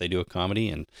find out if they do a comedy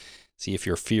and see if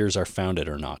your fears are founded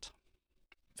or not.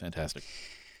 Fantastic.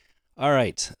 All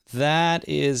right, that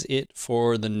is it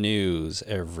for the news,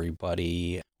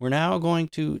 everybody. We're now going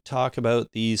to talk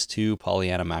about these two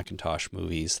Pollyanna McIntosh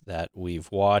movies that we've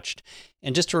watched.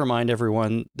 And just to remind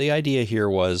everyone, the idea here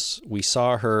was we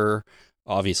saw her,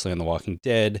 obviously, on The Walking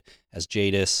Dead as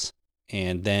Jadis,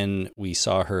 and then we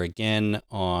saw her again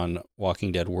on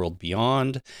Walking Dead World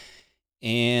Beyond.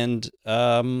 And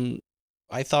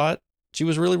I thought she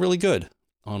was really, really good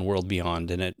on World Beyond,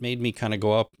 and it made me kind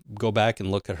of go back and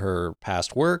look at her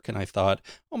past work, and I thought,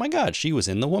 oh my God, she was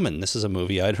in The Woman. This is a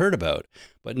movie I'd heard about,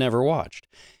 but never watched.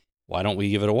 Why don't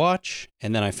we give it a watch?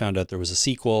 And then I found out there was a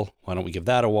sequel. Why don't we give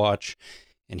that a watch?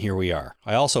 And here we are.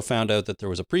 I also found out that there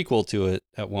was a prequel to it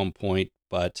at one point,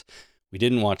 but we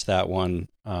didn't watch that one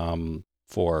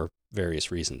for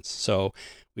various reasons. So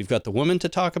we've got The Woman to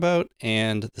talk about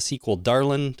and the sequel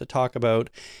Darlin to talk about.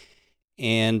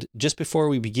 And just before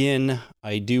we begin,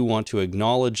 I do want to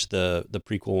acknowledge the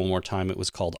prequel one more time. It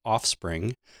was called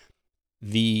Offspring.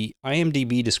 The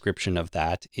IMDb description of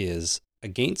that is,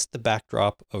 against the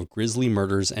backdrop of grisly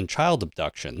murders and child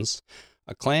abductions,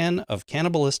 a clan of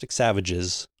cannibalistic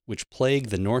savages which plague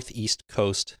the northeast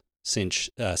coast since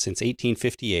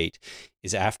 1858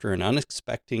 is after an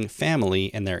unsuspecting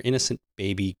family and their innocent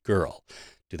baby girl.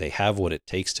 Do they have what it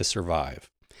takes to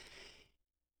survive?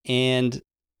 And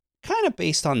kind of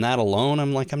based on that alone,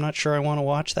 I'm not sure I want to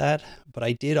watch that. But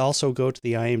I did also go to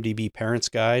the IMDb Parents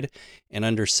Guide, and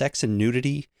under sex and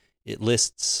nudity, it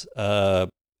lists a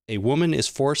woman is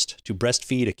forced to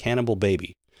breastfeed a cannibal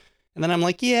baby. And then I'm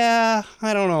like, yeah,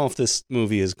 I don't know if this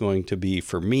movie is going to be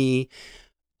for me.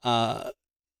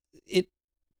 It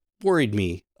worried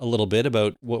me a little bit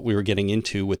about what we were getting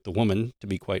into with The Woman, to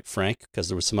be quite frank, because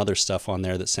there was some other stuff on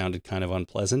there that sounded kind of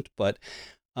unpleasant. But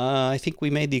I think we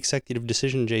made the executive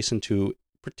decision, Jason, to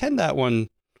pretend that one,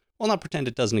 well, not pretend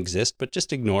it doesn't exist, but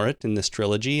just ignore it in this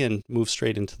trilogy and move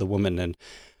straight into The Woman. And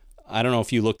I don't know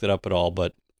if you looked it up at all,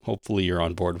 but hopefully you're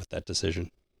on board with that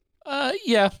decision.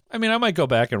 Yeah. I mean, I might go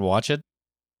back and watch it.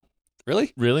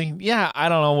 Really? Really? Yeah, I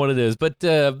don't know what it is, but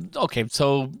okay.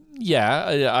 So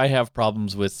yeah, I have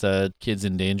problems with kids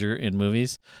in danger in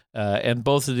movies, and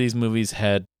both of these movies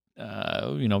had,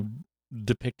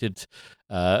 depicted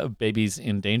babies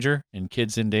in danger and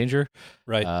kids in danger,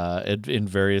 right? In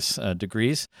various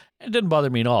degrees. It didn't bother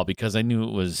me at all because I knew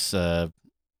it was.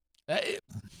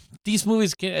 These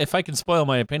movies, if I can spoil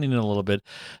my opinion a little bit,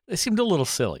 they seemed a little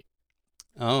silly.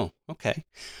 Oh, okay.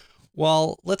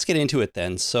 Well, let's get into it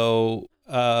then. So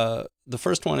the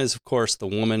first one is, of course, The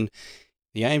Woman.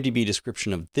 The IMDb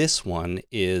description of this one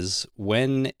is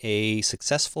when a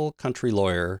successful country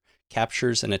lawyer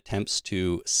captures and attempts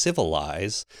to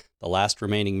civilize the last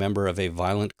remaining member of a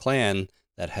violent clan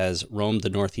that has roamed the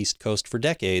northeast coast for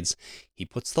decades, he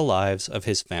puts the lives of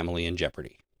his family in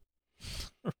jeopardy.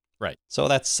 Right. So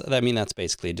that's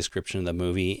basically a description of the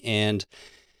movie. And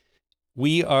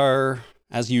we are,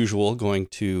 as usual, going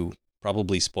to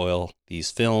probably spoil these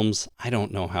films. I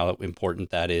don't know how important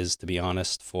that is, to be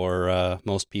honest, for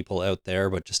most people out there,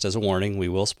 but just as a warning, we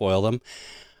will spoil them.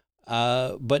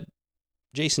 But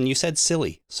Jason, you said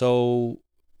silly. So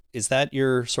is that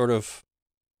your sort of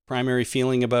primary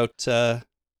feeling about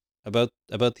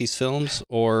these films,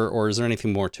 or is there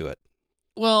anything more to it?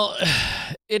 Well,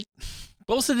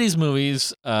 both of these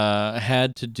movies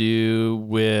had to do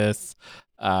with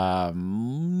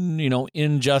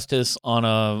injustice on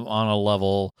a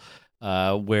level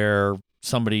where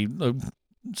somebody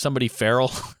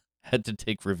feral had to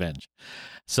take revenge.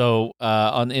 So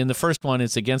in the first one,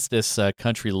 it's against this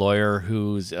country lawyer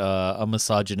who's a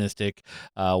misogynistic,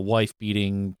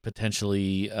 wife-beating,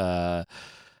 potentially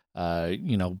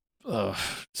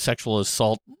sexual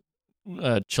assault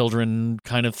children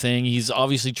kind of thing. He's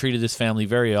obviously treated his family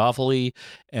very awfully,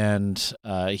 and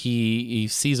he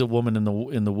sees a woman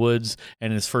in the woods,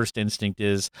 and his first instinct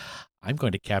is, I'm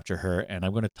going to capture her and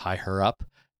I'm going to tie her up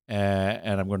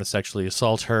and I'm going to sexually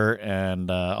assault her, and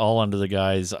all under the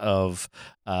guise of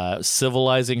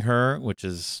civilizing her, which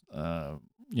is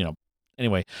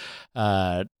anyway,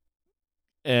 and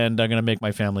I'm going to make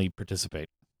my family participate.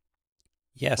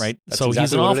 Yes. Right. So exactly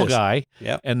he's an awful guy.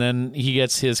 Yeah. And then he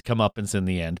gets his comeuppance in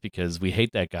the end because we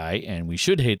hate that guy and we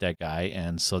should hate that guy.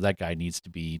 And so that guy needs to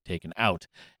be taken out.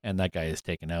 And that guy is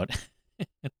taken out.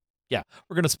 Yeah.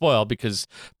 We're going to spoil because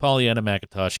Pollyanna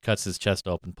McIntosh cuts his chest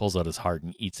open, pulls out his heart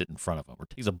and eats it in front of him or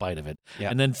takes a bite of it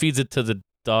and then feeds it to the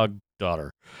dog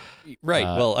daughter. Right.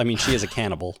 Well, I mean, she is a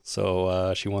cannibal.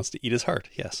 So she wants to eat his heart.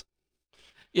 Yes.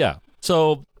 Yeah.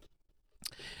 So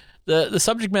The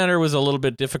subject matter was a little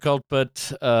bit difficult,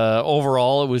 but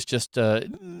overall it was just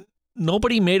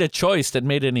nobody made a choice that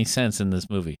made any sense in this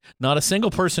movie. Not a single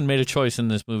person made a choice in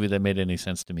this movie that made any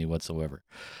sense to me whatsoever.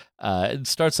 It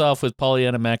starts off with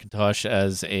Pollyanna McIntosh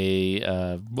as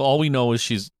all we know is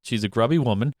she's a grubby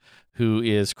woman who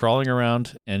is crawling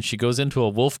around, and she goes into a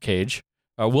wolf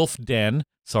den,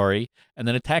 and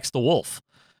then attacks the wolf.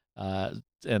 And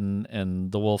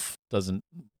the wolf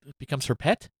becomes her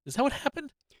pet. Is that what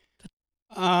happened?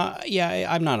 Yeah,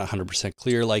 I'm not 100%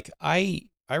 clear. Like I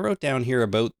wrote down here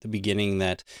about the beginning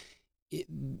that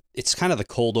it's kind of the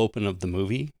cold open of the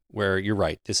movie where you're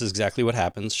right. This is exactly what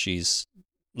happens. She's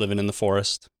living in the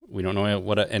forest. We don't know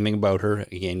anything about her.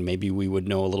 Again, maybe we would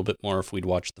know a little bit more if we'd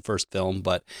watched the first film,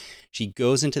 but she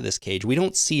goes into this cage. We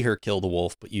don't see her kill the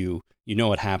wolf, but you know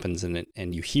what happens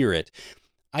and you hear it.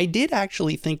 I did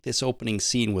actually think this opening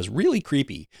scene was really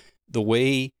creepy. The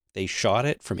way they shot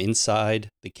it from inside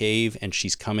the cave, and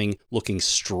she's coming looking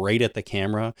straight at the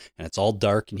camera, and it's all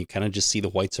dark and you kind of just see the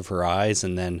whites of her eyes.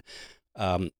 And then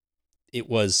it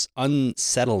was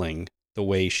unsettling the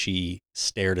way she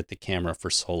stared at the camera for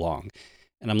so long.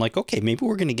 And I'm like, okay, maybe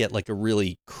we're going to get like a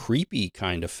really creepy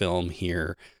kind of film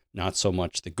here. Not so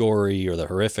much the gory or the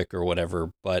horrific or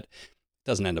whatever, but it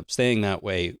doesn't end up staying that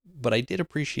way. But I did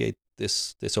appreciate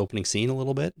this opening scene a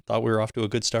little bit. Thought we were off to a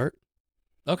good start.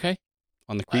 Okay.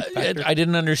 On the creep factor. I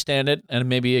didn't understand it, and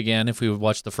maybe again, if we would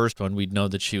watch the first one, we'd know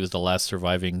that she was the last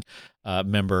surviving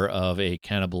member of a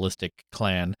cannibalistic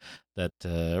clan that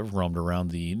roamed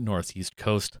around the northeast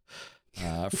coast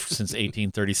since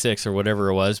 1836 or whatever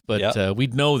it was. But Yep.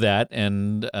 We'd know that,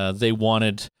 and they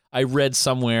wanted. I read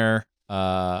somewhere.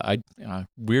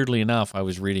 Weirdly enough, I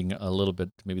was reading a little bit,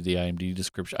 maybe the IMDb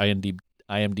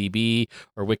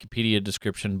or Wikipedia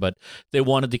description, but they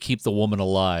wanted to keep the woman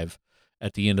alive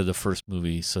at the end of the first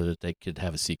movie so that they could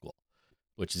have a sequel,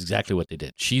 which is exactly what they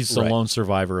did. She's the lone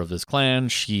survivor of this clan.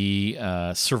 She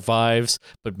survives,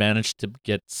 but managed to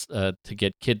get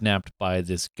kidnapped by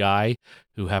this guy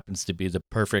who happens to be the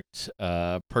perfect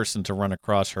person to run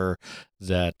across her.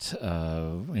 That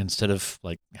instead of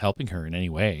like helping her in any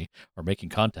way or making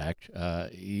contact,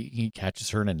 he catches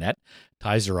her in a net,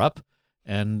 ties her up,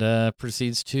 and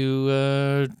proceeds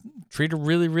to treat her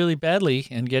really, really badly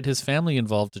and get his family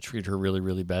involved to treat her really,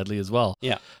 really badly as well.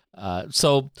 Yeah.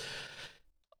 So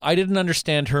I didn't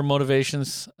understand her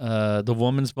motivations, the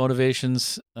woman's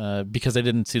motivations, because I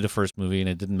didn't see the first movie and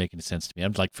it didn't make any sense to me.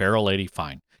 I'm like, feral lady,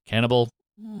 fine. Cannibal,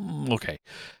 okay.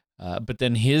 But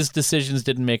then his decisions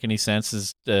didn't make any sense.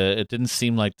 It didn't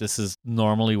seem like this is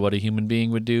normally what a human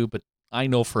being would do, but I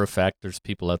know for a fact there's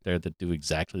people out there that do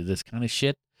exactly this kind of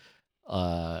shit.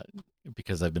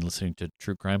 Because I've been listening to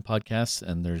true crime podcasts,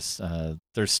 and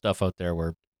there's stuff out there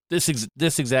where this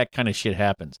exact kind of shit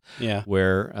happens. Yeah,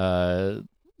 where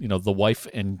the wife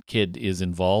and kid is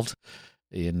involved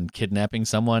in kidnapping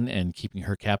someone and keeping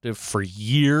her captive for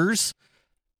years.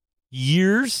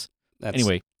 That's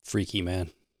anyway freaky, man.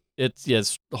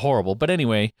 It's horrible. But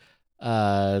anyway,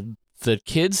 the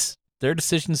kids, their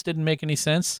decisions didn't make any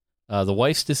sense. The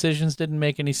wife's decisions didn't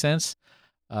make any sense.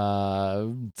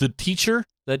 The teacher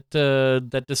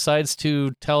that decides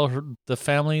to tell the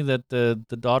family that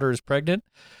the daughter is pregnant,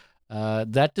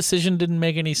 that decision didn't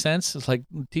make any sense. It's like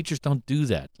teachers don't do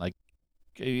that. Like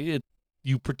you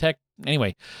protect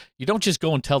anyway. You don't just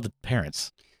go and tell the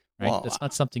parents, right? Well, that's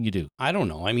not something you do. I don't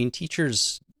know. I mean,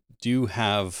 teachers do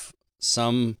have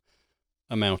some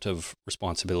amount of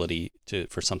responsibility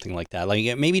for something like that.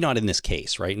 Like maybe not in this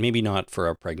case, right? Maybe not for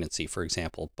a pregnancy, for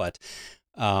example, but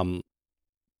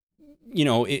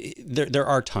there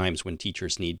are times when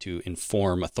teachers need to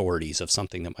inform authorities of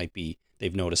something that might be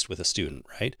they've noticed with a student,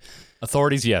 right?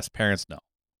 Authorities, yes. Parents, no.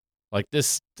 Like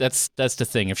this, that's the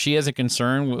thing. If she has a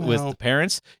concern with the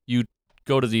parents, you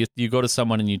go to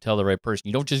someone and you tell the right person.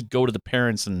 You don't just go to the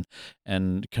parents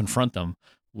and confront them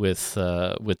with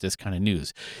this kind of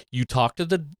news. You talk to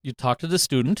the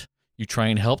student. You try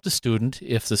and help the student.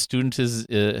 If the student is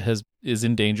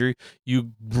in danger,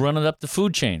 you run it up the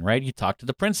food chain, right? You talk to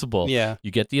the principal. Yeah. You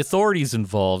get the authorities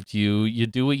involved. You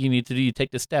do what you need to do. You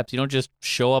take the steps. You don't just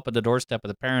show up at the doorstep of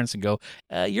the parents and go,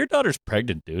 "Your daughter's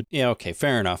pregnant, dude." Yeah. Okay.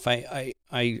 Fair enough. I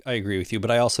agree with you, but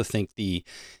I also think the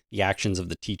actions of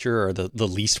the teacher are the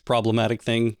least problematic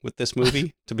thing with this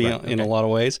movie, to be in a lot of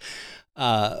ways.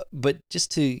 But just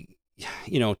to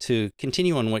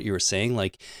continue on what you were saying,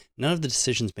 like none of the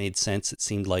decisions made sense. It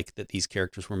seemed like that these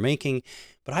characters were making,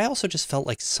 but I also just felt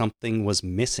like something was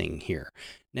missing here.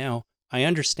 Now, I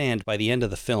understand by the end of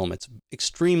the film, it's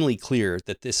extremely clear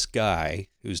that this guy,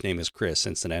 whose name is Chris,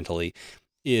 incidentally,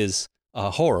 is a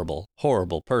horrible,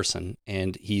 horrible person,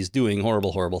 and he's doing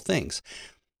horrible, horrible things.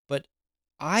 But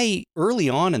early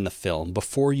on in the film,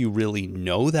 before you really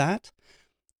know that,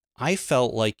 I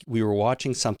felt like we were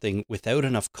watching something without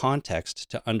enough context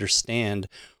to understand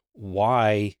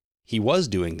why he was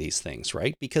doing these things,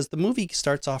 right? Because the movie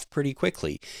starts off pretty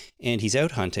quickly and he's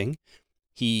out hunting.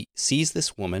 He sees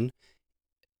this woman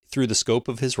through the scope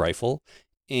of his rifle.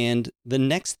 And the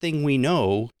next thing we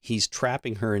know, he's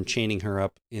trapping her and chaining her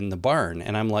up in the barn.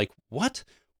 And I'm like, what?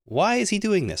 Why is he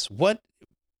doing this? What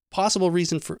possible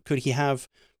reason could he have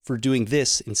for doing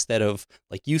this instead of,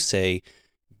 like you say,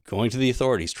 going to the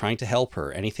authorities, trying to help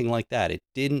her, anything like that? It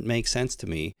didn't make sense to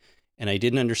me. And I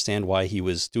didn't understand why he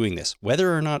was doing this.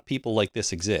 Whether or not people like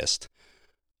this exist,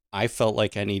 I felt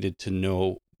like I needed to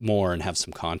know more and have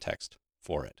some context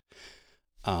for it.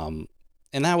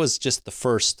 And that was just the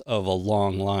first of a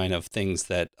long line of things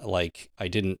that, like, I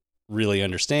didn't really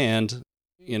understand,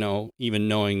 even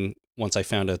knowing once I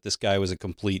found out this guy was a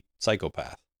complete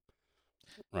psychopath.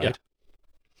 Right?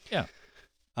 Yeah.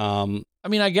 I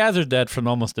mean, I gathered that from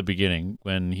almost the beginning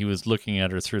when he was looking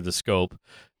at her through the scope.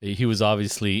 He was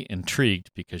obviously intrigued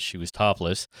because she was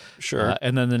topless. Sure.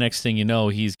 And then the next thing you know,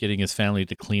 he's getting his family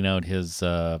to clean out his,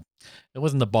 it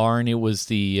wasn't the barn, it was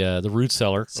the root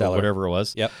cellar or whatever it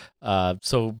was. Yep.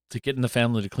 So to get in the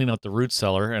family to clean out the root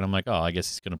cellar, and I'm like, oh, I guess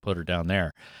he's going to put her down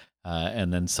there.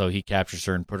 And then so he captures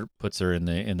her and puts her in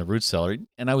the root cellar.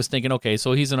 And I was thinking, okay,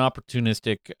 so he's an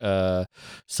opportunistic,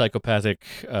 psychopathic,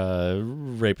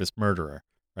 rapist murderer,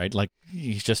 right? Like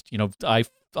he's just,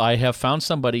 I have found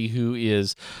somebody who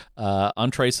is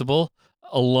untraceable,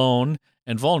 alone,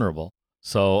 and vulnerable.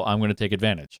 So I'm going to take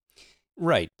advantage.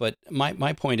 Right. But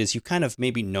my point is you kind of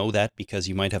maybe know that because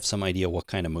you might have some idea what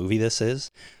kind of movie this is.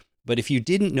 But if you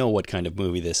didn't know what kind of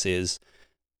movie this is,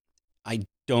 I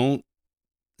don't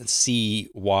see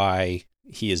why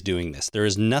he is doing this. There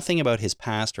is nothing about his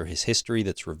past or his history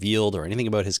that's revealed or anything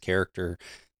about his character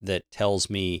that tells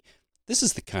me this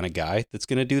is the kind of guy that's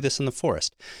going to do this in the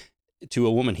forest to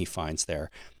a woman he finds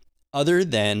there. Other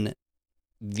than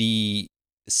the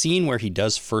scene where he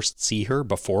does first see her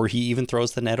before he even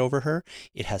throws the net over her,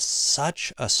 it has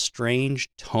such a strange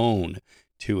tone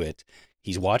to it.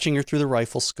 He's watching her through the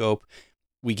rifle scope.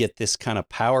 We get this kind of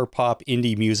power pop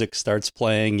indie music starts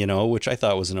playing, which I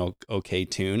thought was an okay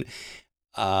tune.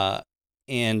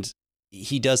 And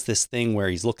he does this thing where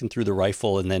he's looking through the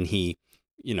rifle and then he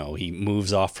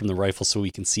moves off from the rifle so we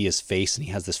can see his face, and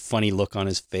he has this funny look on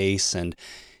his face. And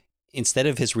instead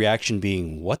of his reaction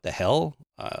being, what the hell?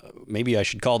 Maybe I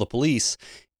should call the police.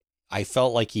 I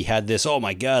felt like he had this, oh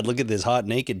my God, look at this hot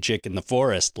naked chick in the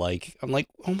forest. Like, I'm like,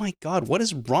 oh my God, what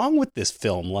is wrong with this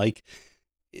film? Like,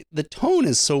 the tone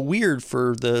is so weird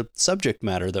for the subject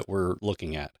matter that we're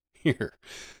looking at here.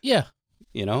 Yeah.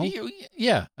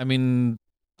 Yeah. I mean,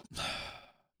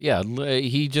 yeah,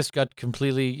 he just got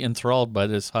completely enthralled by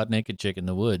this hot naked chick in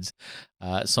the woods.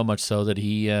 So much so that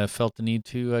he felt the need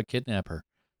to kidnap her.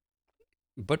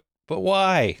 But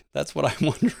why? That's what I'm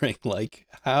wondering. Like,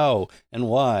 how and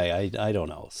why? I don't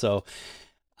know. So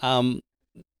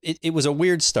it was a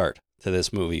weird start to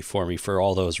this movie for me for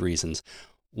all those reasons.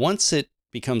 Once it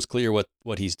becomes clear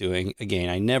what he's doing, again,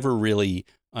 I never really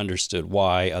understood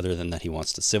why, other than that he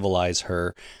wants to civilize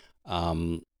her.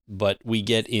 But we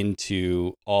get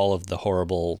into all of the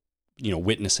horrible,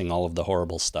 witnessing all of the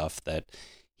horrible stuff that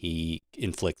he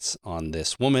inflicts on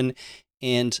this woman,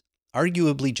 and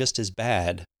arguably just as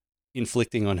bad,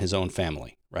 inflicting on his own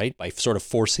family, right? By sort of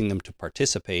forcing them to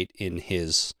participate in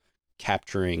his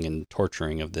capturing and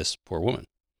torturing of this poor woman.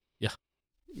 Yeah.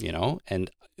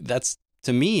 And that's,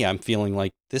 to me, I'm feeling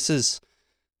like this is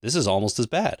almost as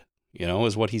bad,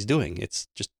 as what he's doing. It's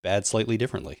just bad slightly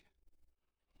differently.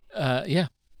 Yeah.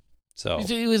 So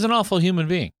he was an awful human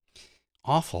being.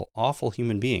 Awful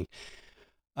human being.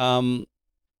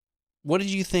 What did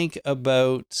you think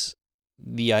about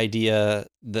the idea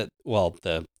that,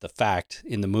 the fact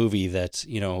in the movie that,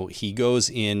 he goes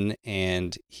in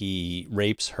and he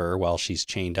rapes her while she's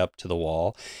chained up to the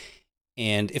wall.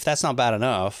 And if that's not bad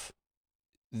enough,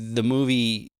 the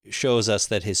movie shows us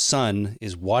that his son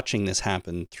is watching this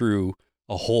happen through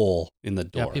a hole in the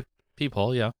door. Yeah,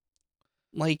 peephole, yeah.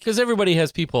 Like, because everybody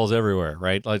has peepholes everywhere,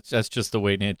 right? Like that's just the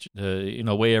way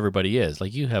way everybody is.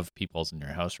 Like you have peepholes in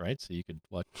your house, right? So you could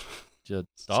watch a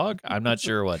dog. I'm not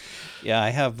sure what. Yeah, I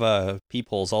have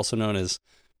peepholes, also known as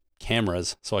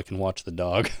cameras, so I can watch the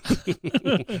dog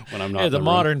when I'm not. Yeah, in the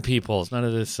modern peepholes. None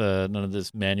of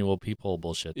this manual peephole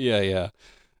bullshit. Yeah.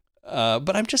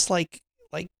 But I'm just like,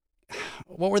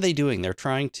 what were they doing? They're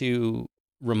trying to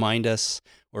remind us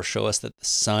or show us that the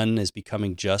son is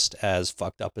becoming just as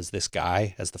fucked up as this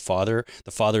guy, as the father.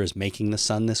 The father is making the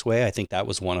son this way. I think that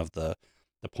was one of the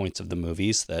points of the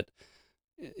movies, that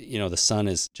the son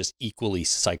is just equally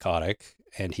psychotic,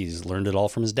 and he's learned it all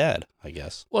from his dad, I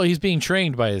guess. Well, he's being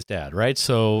trained by his dad, right?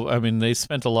 So, I mean, they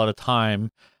spent a lot of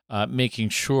time making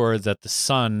sure that the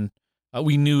son,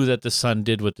 we knew that the son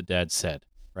did what the dad said,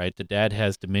 right? The dad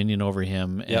has dominion over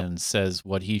him and says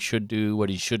what he should do, what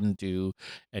he shouldn't do,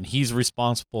 and he's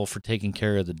responsible for taking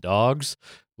care of the dogs,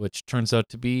 which turns out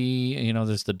to be,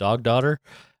 there's the dog daughter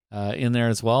in there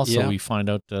as well. So we find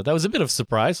out that was a bit of a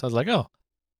surprise. I was like, oh,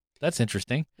 that's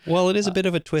interesting. Well, it is a bit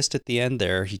of a twist at the end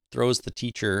there. He throws the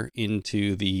teacher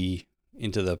into the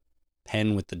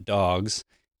pen with the dogs,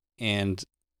 and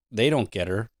they don't get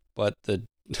her, but the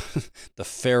the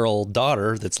feral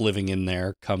daughter that's living in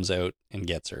there comes out and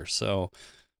gets her. So,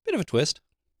 bit of a twist.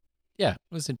 Yeah,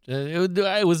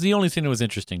 it was the only thing that was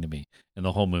interesting to me in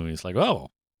the whole movie. It's like, oh,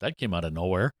 that came out of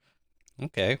nowhere.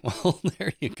 Okay, well,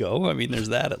 there you go. I mean, there's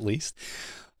that at least.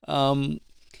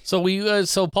 So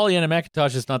Pollyanna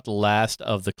McIntosh is not the last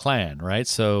of the clan, right?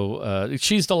 So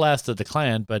she's the last of the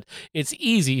clan, but it's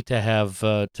easy to have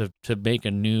to make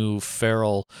a new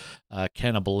feral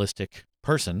cannibalistic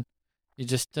person. You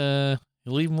just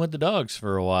leave them with the dogs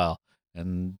for a while,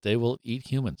 and they will eat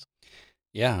humans.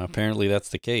 Yeah, apparently that's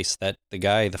the case.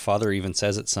 The father even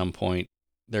says at some point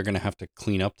they're going to have to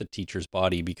clean up the teacher's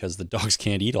body because the dogs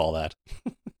can't eat all that.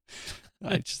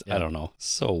 I don't know.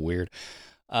 So weird.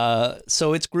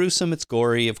 So it's gruesome, it's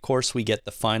gory. Of course, we get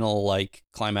the final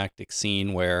climactic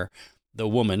scene where the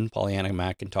woman, Pollyanna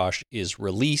McIntosh, is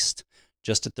released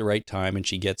just at the right time, and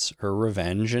she gets her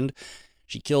revenge, and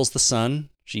she kills the son.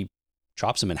 She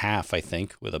chops him in half, I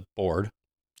think, with a board.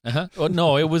 Oh,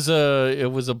 no, it was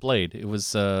a blade. It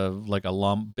was like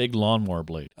a big lawnmower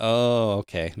blade. Oh,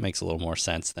 okay. Makes a little more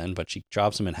sense then, but she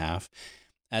chops him in half.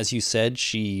 As you said,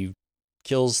 she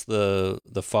kills the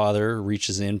father,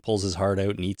 reaches in, pulls his heart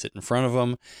out, and eats it in front of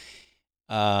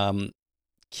him.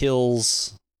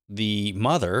 Kills the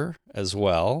mother as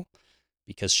well,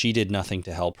 because she did nothing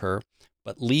to help her,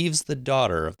 but leaves the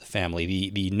daughter of the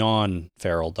family, the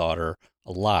non-feral daughter,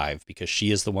 alive, because she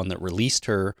is the one that released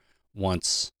her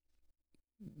once,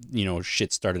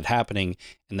 shit started happening,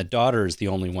 and the daughter is the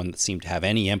only one that seemed to have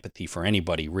any empathy for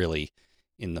anybody, really,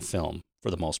 in the film,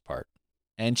 for the most part.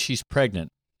 And she's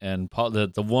pregnant. And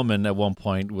the woman at one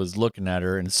point was looking at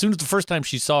her, and as soon as the first time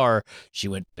she saw her, she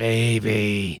went,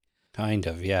 "Baby." Kind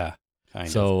of, yeah.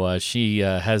 So she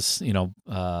has,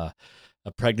 a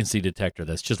pregnancy detector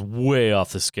that's just way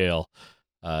off the scale.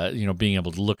 Being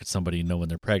able to look at somebody and know when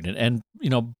they're pregnant, and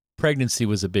pregnancy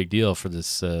was a big deal for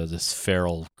this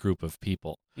feral group of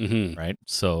people, right?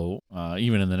 So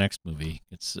even in the next movie,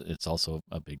 it's also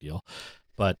a big deal.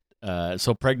 But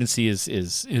so pregnancy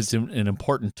is an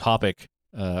important topic.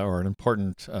 Or an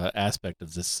important aspect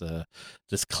of this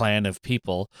clan of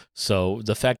people. So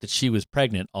the fact that she was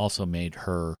pregnant also made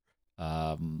her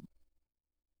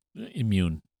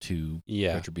immune to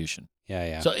retribution.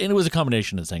 Yeah. So, and it was a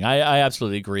combination of the thing. I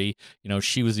absolutely agree.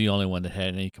 She was the only one that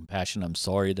had any compassion. I'm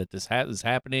sorry that this is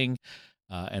happening.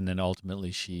 And then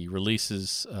ultimately she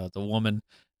releases the woman,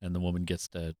 and the woman gets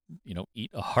to, eat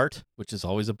a heart, which is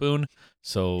always a boon.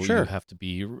 So sure. you have to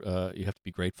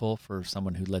be grateful for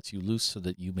someone who lets you loose so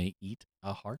that you may eat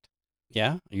a heart.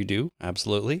 Yeah, you do.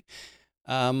 Absolutely.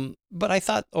 But I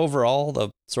thought overall the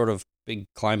sort of big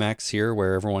climax here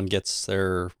where everyone gets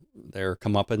their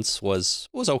comeuppance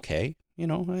was okay.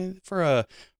 For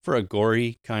a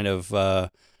gory kind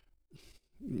of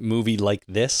movie like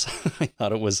this, I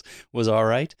thought it was all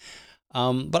right.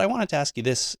 But I wanted to ask you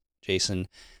this, Jason.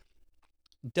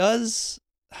 Does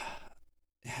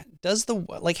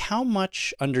how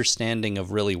much understanding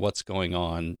of really what's going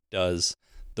on does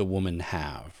the woman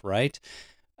have, right?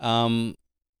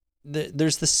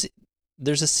 There's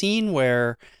a scene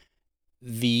where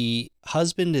the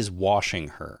husband is washing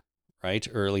her, right?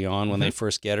 Early on when they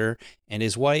first get her, and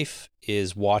his wife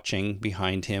is watching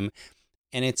behind him,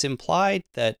 and it's implied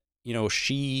that,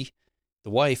 the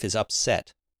wife is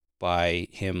upset by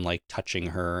him touching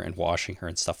her and washing her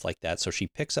and stuff like that. So she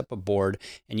picks up a board,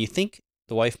 and you think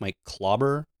the wife might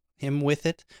clobber him with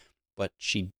it, but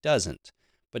she doesn't.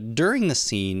 But during the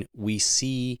scene, we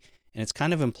see, and it's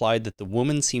kind of implied that the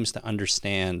woman seems to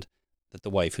understand that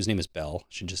the wife, whose name is Belle,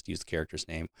 should just use the character's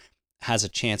name, has a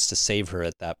chance to save her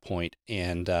at that point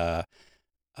and, kill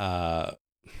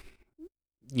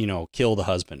the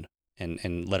husband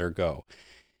and let her go.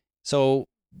 So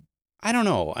I don't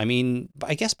know. I mean,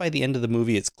 I guess by the end of the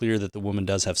movie, it's clear that the woman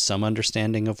does have some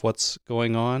understanding of what's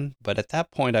going on. But at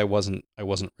that point, I wasn't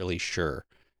really sure,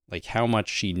 how much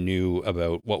she knew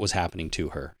about what was happening to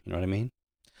her. You know what I mean?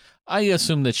 I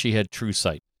assume that she had true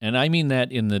sight, and I mean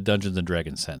that in the Dungeons and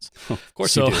Dragons sense. Of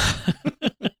course you do.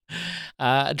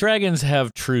 Dragons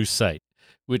have true sight,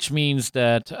 which means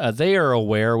that they are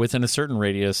aware within a certain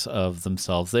radius of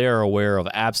themselves. They are aware of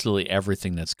absolutely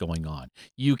everything that's going on.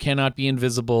 You cannot be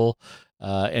invisible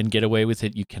and get away with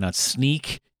it. You cannot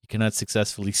sneak. You cannot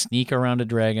successfully sneak around a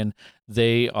dragon.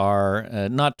 They are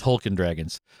not Tolkien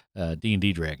dragons,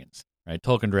 D&D dragons. Right,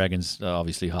 Tolkien dragons,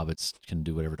 obviously hobbits can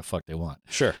do whatever the fuck they want.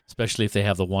 Sure. Especially if they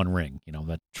have the one ring,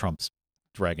 that trumps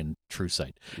dragon true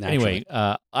sight. Naturally.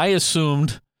 Anyway, I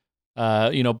assumed,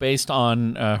 based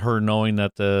on her knowing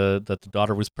that the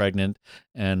daughter was pregnant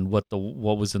and what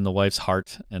was in the wife's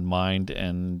heart and mind,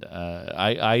 and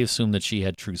I assumed that she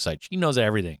had true sight. She knows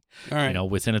everything. All right.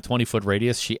 Within a 20-foot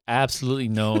radius, she absolutely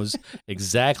knows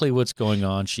exactly what's going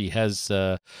on. She has,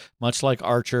 much like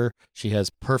Archer, she has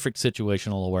perfect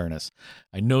situational awareness.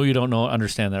 I know you don't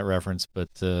understand that reference, but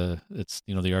it's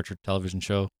the Archer television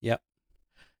show. Yep.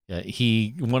 Yeah,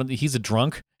 he's a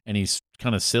drunk and he's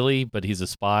kind of silly, but he's a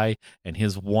spy, and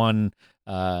his one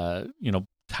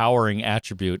towering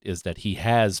attribute is that he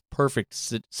has perfect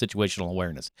situational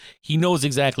awareness. He knows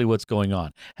exactly what's going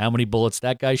on, how many bullets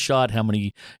that guy shot, how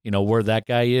many, where that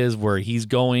guy is, where he's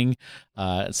going,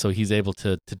 so he's able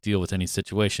to deal with any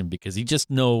situation because he just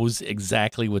knows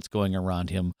exactly what's going around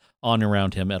him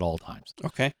at all times.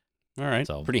 Okay. All right.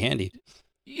 So pretty handy.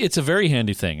 It's a very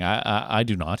handy thing. I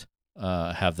do not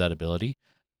have that ability,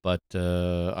 but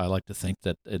I like to think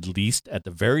that at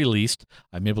the very least,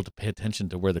 I'm able to pay attention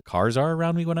to where the cars are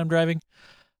around me when I'm driving.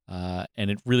 And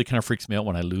it really kind of freaks me out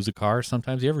when I lose a car.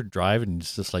 Sometimes you ever drive and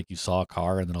it's just like you saw a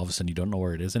car and then all of a sudden you don't know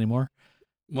where it is anymore.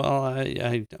 Well,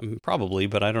 I probably,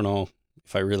 but I don't know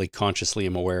if I really consciously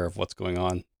am aware of what's going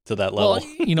on to that level.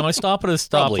 Well, I stop at a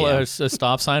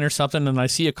stop sign or something, and I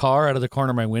see a car out of the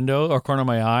corner of my window or corner of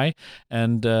my eye,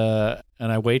 and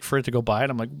I wait for it to go by,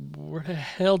 and I'm like, where the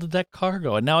hell did that car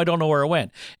go? And now I don't know where it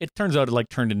went. It turns out it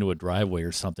turned into a driveway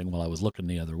or something while I was looking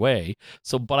the other way.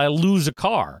 But I lose a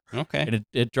car. Okay. And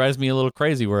it drives me a little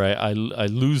crazy where I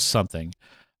lose something.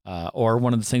 Or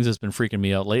one of the things that's been freaking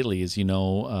me out lately is,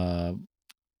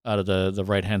 out of the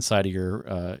right-hand side of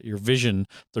your vision,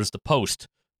 there's the post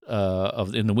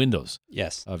in the windows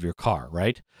of your car,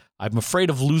 right? I'm afraid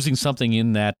of losing something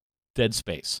in that dead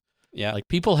space. Yeah. Like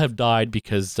people have died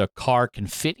because the car can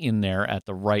fit in there at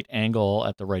the right angle,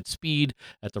 at the right speed,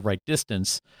 at the right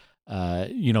distance.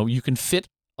 You can fit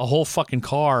a whole fucking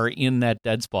car in that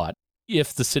dead spot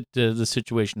if the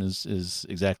situation is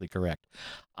exactly correct.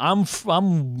 I'm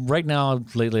right now,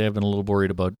 lately I've been a little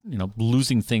worried about,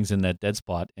 losing things in that dead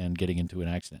spot and getting into an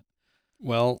accident.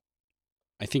 Well,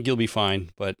 I think you'll be fine,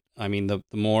 but I mean, the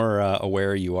more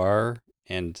aware you are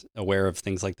and aware of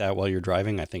things like that while you're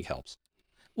driving, I think helps.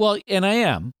 Well, and I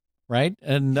am, right?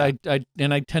 And I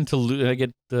tend to I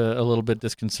get a little bit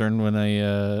disconcerted when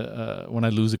I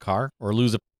lose a car or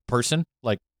lose a person.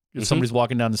 Like if somebody's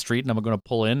walking down the street and I'm going to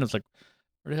pull in, it's like,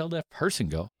 where the hell did that person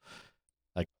go?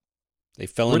 Like they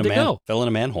fell in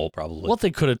a manhole, probably. Well,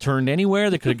 they could have turned anywhere.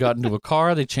 They could have gotten to a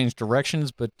car. They changed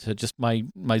directions, but just my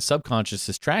subconscious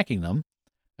is tracking them.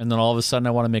 And then all of a sudden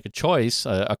I want to make a choice,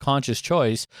 a conscious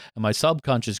choice, and my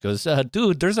subconscious goes,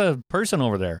 dude, there's a person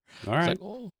over there. All right. It's like,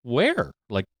 oh, where?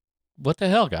 Like, what the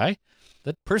hell, guy?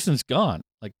 That person's gone.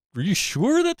 Like, are you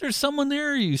sure that there's someone there,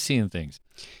 or are you seeing things?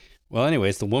 Well,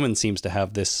 anyways, the woman seems to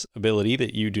have this ability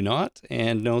that you do not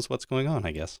and knows what's going on,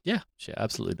 I guess. Yeah, she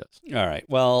absolutely does. All right.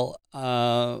 Well,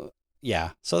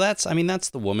 yeah. So that's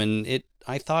the woman.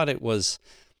 I thought it was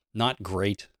not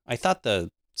great. I thought the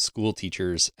school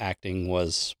teacher's acting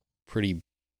was pretty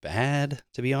bad,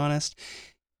 to be honest.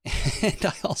 And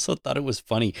I also thought it was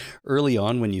funny early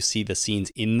on when you see the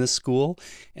scenes in the school,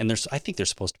 and I think they're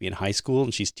supposed to be in high school,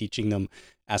 and she's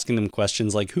asking them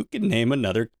questions like, who can name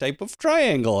another type of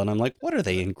triangle? And I'm like, what are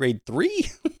they, in grade 3?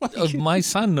 My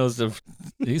son knows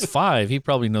he's 5. He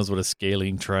probably knows what a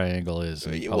scalene triangle is.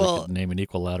 He probably could name an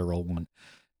equilateral one.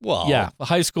 Well, yeah,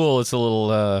 high school, it's a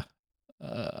little,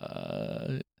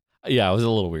 yeah, it was a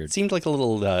little weird. It seemed like a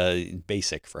little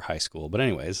basic for high school. But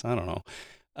anyways, I don't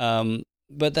know.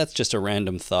 But that's just a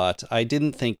random thought. I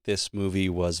didn't think this movie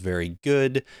was very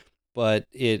good, but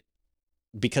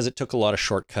because it took a lot of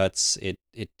shortcuts, it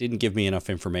didn't give me enough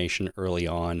information early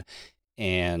on.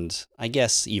 And I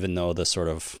guess even though the sort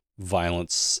of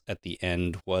violence at the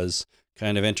end was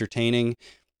kind of entertaining,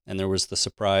 and there was the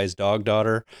surprise dog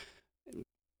daughter,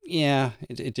 yeah,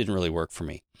 it didn't really work for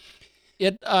me.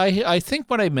 I think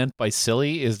what I meant by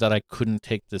silly is that I couldn't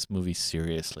take this movie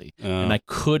seriously. And I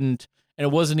couldn't, and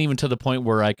it wasn't even to the point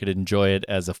where I could enjoy it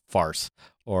as a farce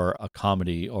or a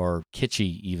comedy or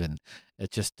kitschy even. It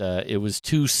just, it was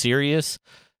too serious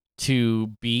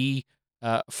to be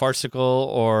farcical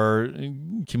or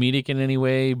comedic in any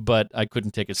way, but I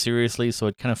couldn't take it seriously. So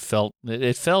it kind of fell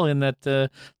in that that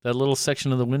little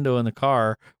section of the window in the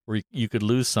car where you could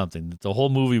lose something. The whole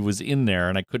movie was in there,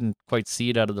 and I couldn't quite see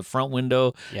it out of the front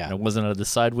window. Yeah. And it wasn't out of the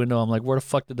side window. I'm like, where the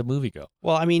fuck did the movie go?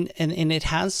 Well, I mean, and it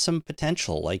has some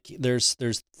potential. Like there's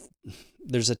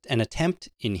an attempt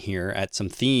in here at some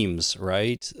themes,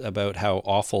 right? About how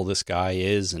awful this guy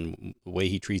is and the way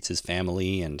he treats his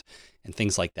family and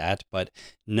things like that. But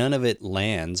none of it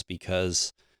lands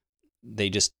because they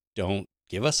just don't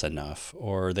give us enough,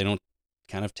 or they don't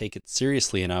kind of take it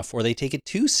seriously enough, or they take it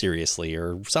too seriously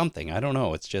or something. I don't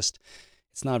know. It's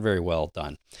not very well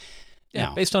done. Yeah,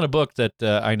 Now, based on a book that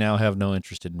I now have no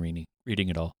interest in reading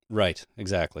at all. right,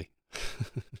 exactly.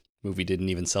 Movie didn't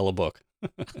even sell a book.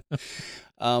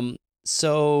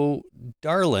 So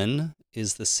Darlin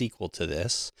is the sequel to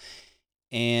this,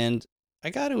 and I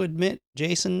got to admit,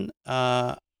 Jason,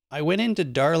 I went into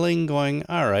Darling going,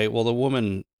 all right, well, the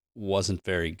woman wasn't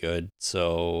very good,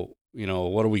 so,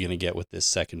 what are we going to get with this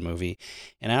second movie?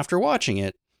 And after watching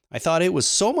it, I thought it was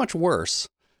so much worse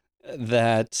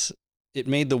that it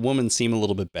made the woman seem a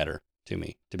little bit better to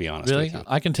me, to be honest Really? with you.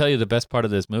 I can tell you the best part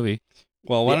of this movie.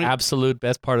 Well, The absolute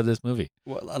best part of this movie.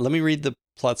 well, let me read the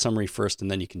plot summary first, and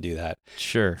then you can do that.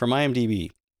 Sure. From IMDb,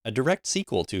 a direct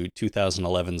sequel to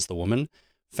 2011's The Woman,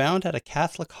 found at a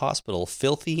Catholic hospital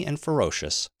filthy and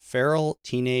ferocious, feral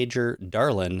teenager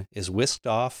Darlin is whisked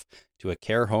off to a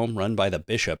care home run by the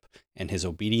bishop and his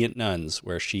obedient nuns,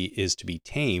 where she is to be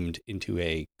tamed into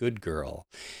a good girl.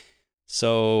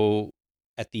 So,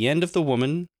 at the end of The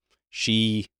Woman,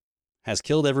 she has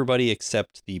killed everybody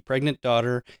except the pregnant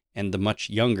daughter and the much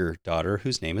younger daughter,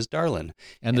 whose name is Darlin.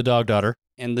 And the dog daughter.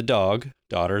 And the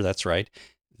daughter, that's right.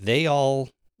 They all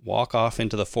walk off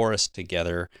into the forest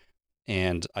together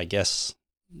and, I guess,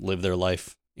 live their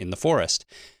life in the forest.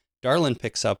 Darlin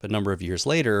picks up a number of years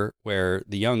later, where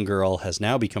the young girl has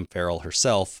now become feral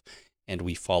herself, and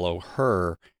we follow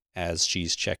her as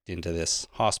she's checked into this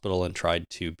hospital and tried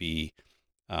to be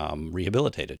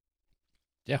rehabilitated.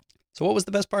 Yeah. So what was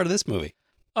the best part of this movie?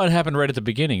 Oh, it happened right at the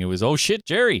beginning. It was, oh shit,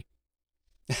 Jerry.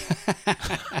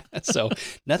 So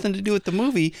nothing to do with the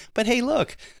movie, but hey,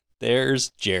 look,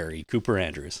 there's Jerry Cooper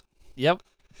Andrews. Yep.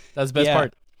 That's the best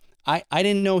part. I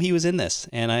didn't know he was in this,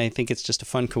 and I think it's just a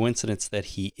fun coincidence that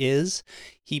he is.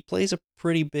 He plays a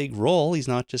pretty big role. He's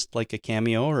not just like a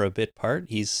cameo or a bit part.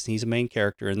 He's a main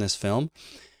character in this film.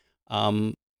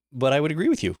 But I would agree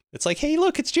with you. It's like, hey,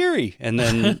 look, it's Jerry. And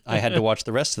then I had to watch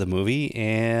the rest of the movie,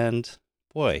 and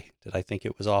boy, did I think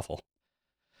it was awful.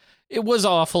 It was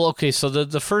awful. Okay, so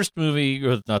the first movie,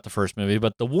 or not the first movie,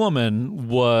 but The Woman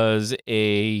was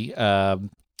a,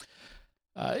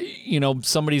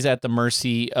 somebody's at the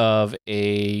mercy of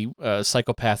a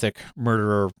psychopathic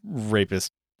murderer,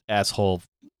 rapist, asshole,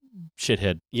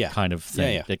 shithead kind of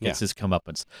thing that gets his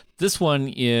comeuppance. This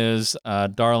one is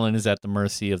Darlin is at the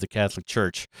mercy of the Catholic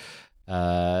Church,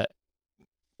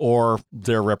 or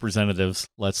their representatives,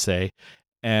 let's say.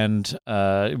 And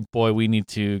boy, we need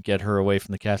to get her away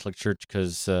from the Catholic Church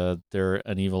because they're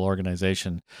an evil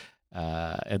organization,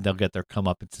 and they'll get their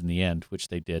comeuppance in the end, which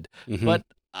they did. Mm-hmm. But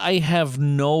I have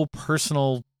no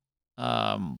personal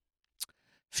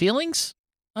feelings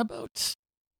about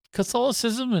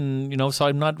Catholicism, and so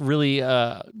I'm not really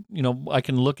I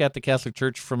can look at the Catholic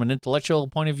Church from an intellectual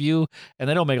point of view, and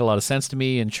they don't make a lot of sense to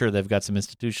me. And sure, they've got some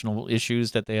institutional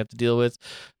issues that they have to deal with,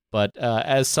 but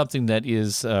as something that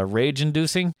is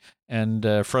rage-inducing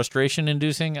and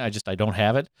frustration-inducing, I don't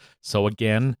have it. So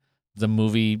again, the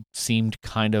movie seemed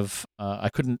kind of I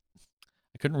couldn't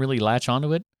really latch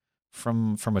onto it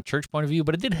from a church point of view,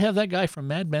 but it did have that guy from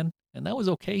Mad Men, and that was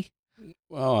okay.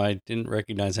 Well, I didn't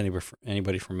recognize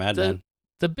anybody from Mad Men.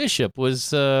 The bishop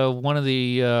was one of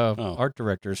the art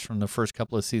directors from the first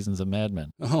couple of seasons of Mad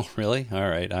Men. Oh, really? All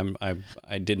right.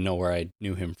 I didn't know where I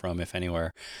knew him from, if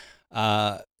anywhere.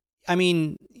 I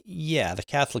mean, yeah, the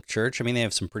Catholic Church. I mean, they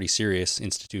have some pretty serious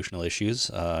institutional issues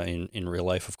in real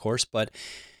life, of course. But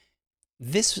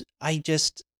this, I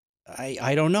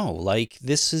don't know. Like,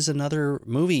 this is another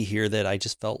movie here that I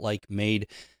just felt like made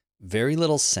very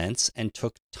little sense and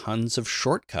took tons of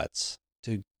shortcuts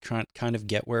to kind of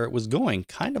get where it was going.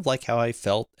 Kind of like how I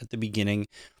felt at the beginning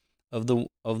of the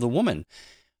Woman.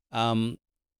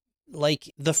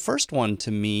 Like, the first one to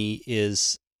me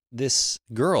is this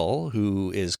girl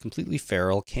who is completely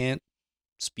feral, can't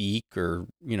speak, or,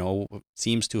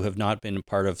 seems to have not been a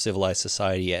part of civilized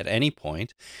society at any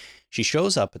point. She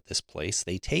shows up at this place.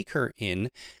 They take her in.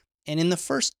 And in the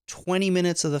first 20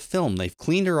 minutes of the film, they've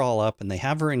cleaned her all up and they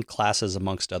have her in classes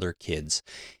amongst other kids.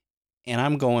 And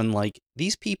I'm going like,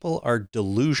 these people are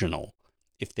delusional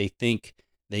if they think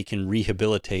they can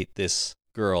rehabilitate this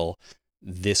girl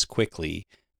this quickly,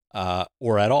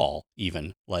 or at all,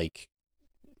 even. Like,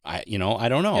 I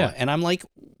don't know. Yeah. And I'm like,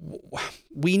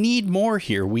 we need more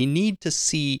here. We need to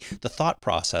see the thought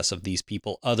process of these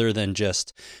people other than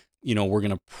just, we're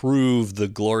going to prove the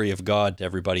glory of God to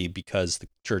everybody because the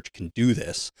church can do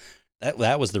this.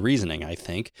 That was the reasoning, I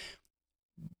think.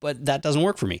 But that doesn't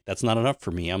work for me. That's not enough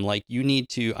for me. I'm like, I need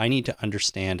to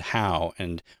understand how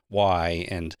and why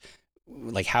and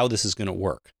like how this is going to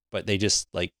work. But they just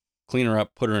like clean her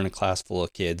up, put her in a class full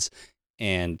of kids,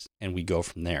 and we go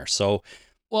from there. So,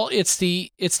 well, it's the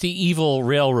evil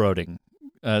railroading.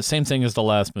 Same thing as the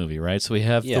last movie, right? So we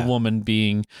have the woman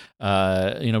being,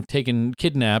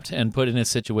 kidnapped and put in a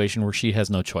situation where she has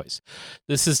no choice.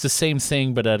 This is the same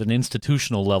thing, but at an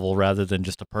institutional level rather than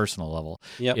just a personal level.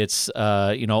 Yep. It's,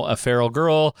 a feral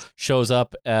girl shows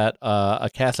up at a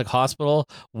Catholic hospital.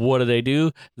 What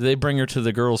do? They bring her to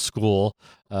the girls' school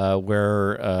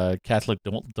where Catholic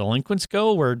delinquents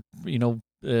go, where,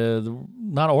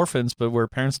 not orphans, but where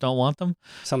parents don't want them.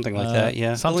 Something like that,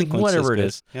 yeah. Whatever it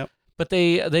is. Yep. But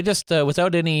they just,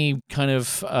 without any kind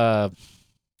of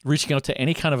reaching out to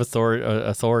any kind of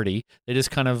authority, they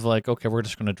just kind of like, okay, we're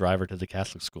just going to drive her to the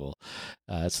Catholic school.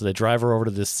 So they drive her over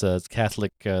to this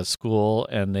Catholic school,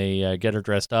 and they get her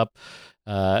dressed up,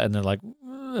 and they're like,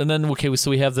 and then, okay,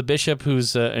 so we have the bishop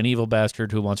who's an evil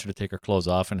bastard who wants her to take her clothes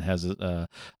off and has a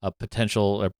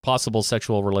possible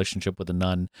sexual relationship with a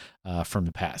nun from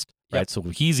the past, right? Yep. So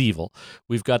he's evil.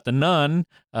 We've got the nun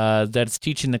that's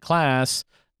teaching the class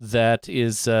that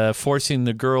is forcing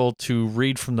the girl to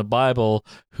read from the Bible,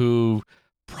 who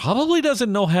probably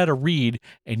doesn't know how to read,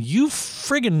 and you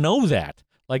friggin' know that.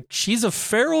 Like, she's a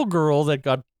feral girl that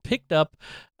got picked up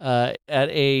at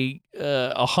a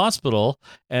hospital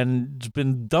and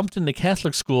been dumped into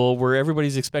Catholic school where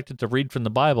everybody's expected to read from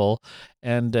the Bible,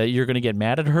 and you're going to get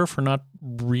mad at her for not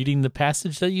reading the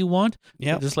passage that you want?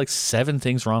 Yeah. There's like 7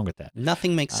 things wrong with that.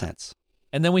 Nothing makes sense.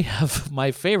 And then we have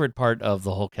my favorite part of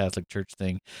the whole Catholic Church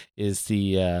thing is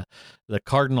the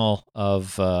cardinal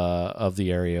of the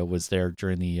area was there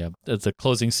during the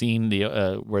closing scene,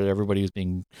 where everybody was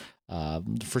being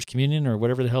First Communion or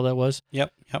whatever the hell that was.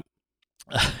 Yep.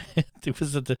 He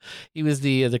was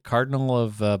the cardinal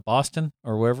of Boston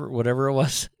or whatever it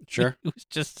was. Sure. He was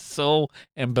just so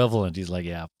ambivalent. He's like,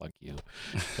 yeah, fuck you,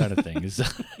 kind of thing.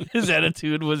 His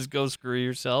attitude was, go screw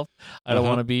yourself. I don't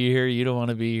want to be here. You don't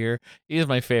want to be here. He is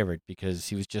my favorite because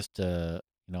he was just an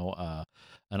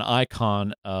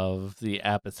icon of the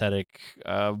apathetic,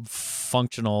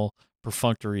 functional,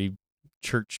 perfunctory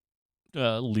church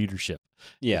leadership.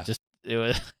 Yeah. It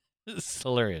was it's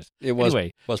hilarious. It was,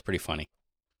 anyway, was pretty funny.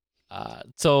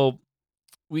 So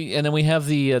we have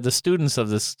the students of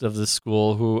this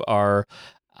school who are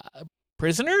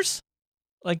prisoners.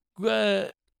 Like,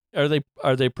 are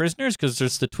they prisoners? Because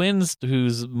there's the twins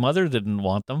whose mother didn't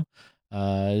want them.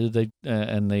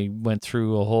 They went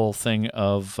through a whole thing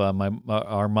of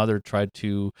our mother tried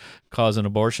to cause an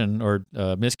abortion or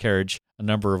miscarriage a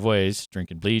number of ways,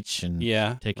 drinking bleach and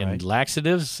taking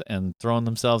laxatives and throwing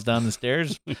themselves down the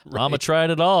stairs. Right. Mama tried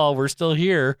it all. We're still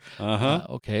here.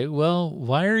 Okay, well,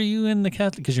 why are you in the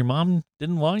Catholic? Because your mom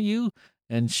didn't want you,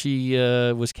 and she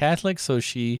was Catholic, so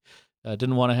she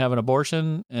didn't want to have an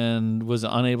abortion and was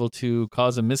unable to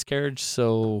cause a miscarriage.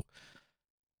 So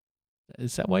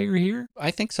is that why you're here? I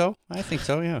think so.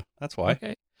 Yeah, that's why.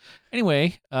 Okay.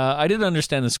 Anyway, I didn't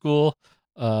understand the school.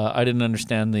 I didn't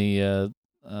understand the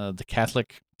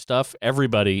Catholic stuff.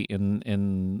 Everybody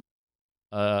in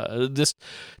this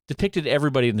depicted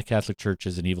everybody in the Catholic Church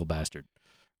as an evil bastard,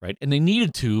 right? And they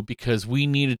needed to, because we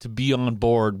needed to be on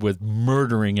board with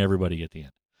murdering everybody at the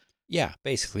end. Yeah,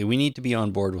 basically, we need to be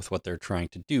on board with what they're trying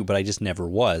to do, but I just never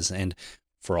was. And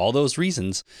for all those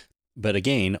reasons, but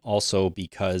again, also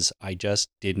because I just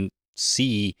didn't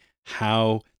see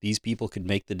how these people could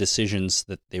make the decisions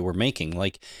that they were making.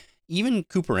 Like, even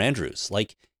Cooper Andrews,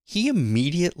 like, he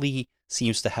immediately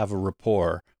seems to have a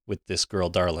rapport with this girl,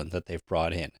 Darlin, that they've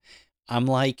brought in. I'm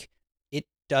like, it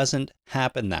doesn't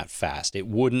happen that fast. It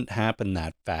wouldn't happen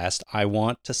that fast. I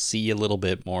want to see a little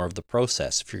bit more of the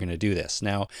process if you're going to do this.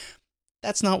 Now,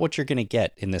 that's not what you're going to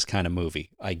get in this kind of movie,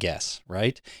 I guess,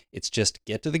 right? It's just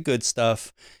get to the good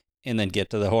stuff and then get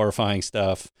to the horrifying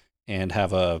stuff and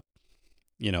have a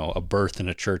birth in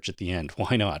a church at the end.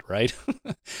 Why not, right?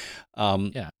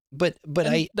 Yeah. But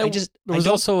I go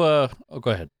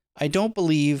ahead. I don't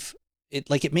believe it.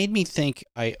 Like, it made me think,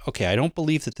 I don't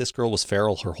believe that this girl was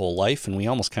feral her whole life. And we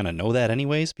almost kind of know that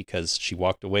anyways, because she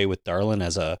walked away with Darlin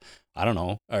as or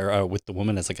with the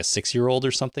woman as like a 6-year-old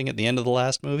or something at the end of the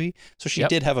last movie. So she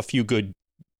did have a few good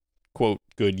quote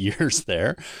good years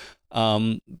there.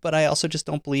 But I also just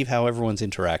don't believe how everyone's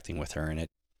interacting with her, and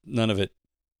none of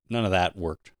that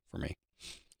worked for me.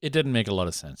 It didn't make a lot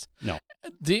of sense. No.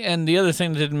 The other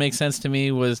thing that didn't make sense to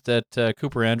me was that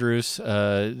Cooper Andrews,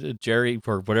 Jerry,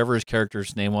 or whatever his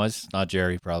character's name was, not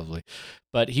Jerry probably,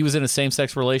 but he was in a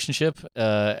same-sex relationship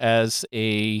as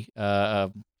a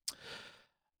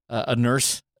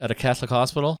nurse at a Catholic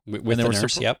hospital. With the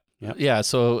nurse, yep. Yeah,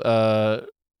 so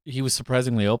he was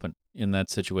surprisingly open in that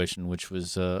situation, which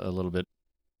was a little bit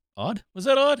odd. Was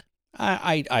that odd?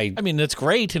 I mean, that's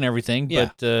great and everything,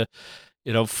 but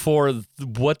for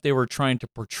what they were trying to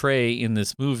portray in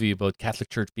this movie about Catholic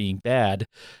Church being bad,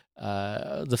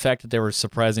 the fact that they were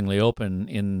surprisingly open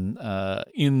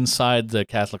inside the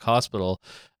Catholic hospital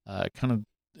kind of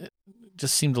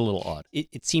just seemed a little odd.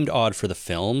 It seemed odd for the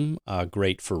film,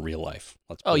 great for real life.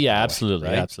 Absolutely,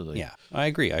 way, right? Absolutely. Yeah, I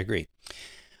agree.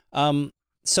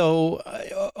 So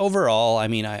overall, I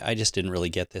mean, I just didn't really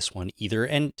get this one either.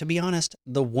 And to be honest,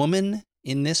 the woman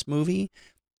in this movie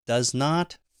does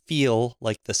not feel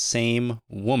like the same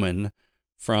woman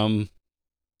from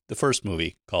the first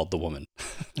movie called The Woman.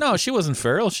 No, she wasn't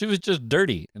feral. She was just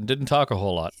dirty and didn't talk a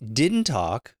whole lot. Didn't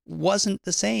talk, wasn't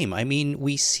the same. I mean,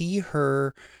 we see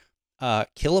her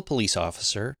kill a police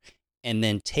officer and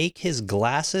then take his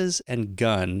glasses and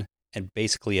gun and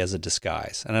basically as a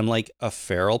disguise. And I'm like, a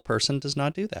feral person does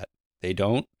not do that. They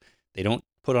don't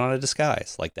put on a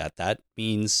disguise like that. That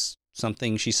means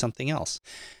she's something else.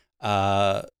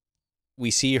 We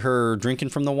see her drinking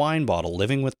from the wine bottle,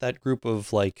 living with that group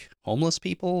of like homeless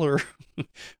people or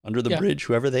under the bridge,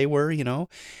 whoever they were,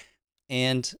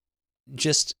 and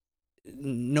just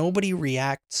nobody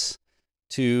reacts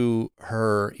to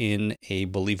her in a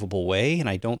believable way. And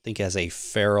I don't think as a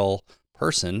feral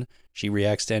person, she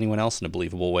reacts to anyone else in a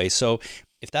believable way. So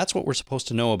if that's what we're supposed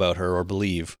to know about her or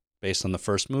believe based on the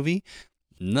first movie,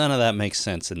 none of that makes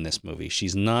sense in this movie.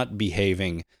 She's not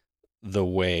behaving the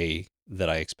way that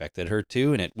I expected her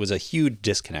to, and it was a huge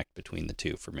disconnect between the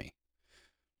two for me.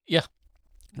 Yeah.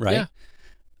 Right?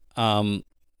 Yeah.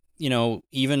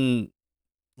 Even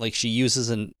like she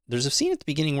uses there's a scene at the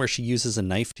beginning where she uses a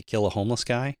knife to kill a homeless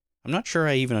guy. I'm not sure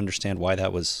I even understand why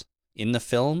that was in the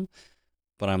film,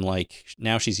 but I'm like,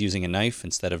 now she's using a knife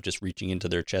instead of just reaching into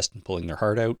their chest and pulling their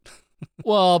heart out.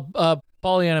 Well,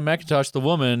 Pollyanna McIntosh, the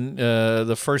woman,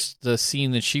 the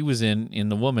scene that she was in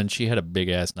The Woman, she had a big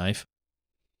ass knife.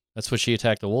 That's what she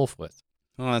attacked the wolf with.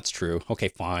 Oh, that's true. Okay,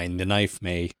 fine. The knife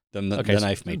may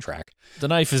track. The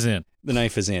knife is in. The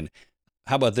knife is in.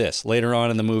 How about this? Later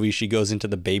on in the movie, she goes into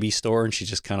the baby store and she's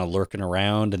just kind of lurking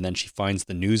around, and then she finds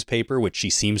the newspaper, which she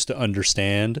seems to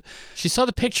understand. She saw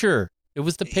the picture. It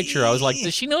was the picture. I was like,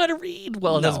 does she know how to read?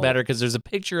 Well, it doesn't matter because there's a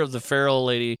picture of the feral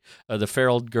lady, the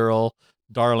feral girl,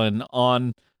 Darlin,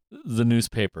 on the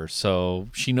newspaper. So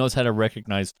she knows how to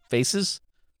recognize faces.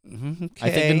 Okay. I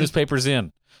think the newspaper's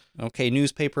in. Okay,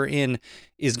 newspaper in.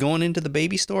 Is going into the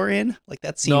baby store in? Like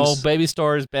that seems... No, baby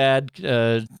store is bad.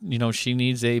 She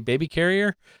needs a baby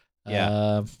carrier.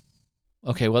 Yeah.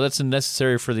 Okay, well, that's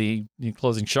necessary for the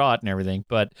closing shot and everything,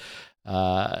 but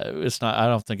it's not. I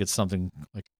don't think it's something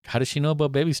like. How does she know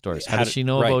about baby stores? How does she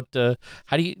know about?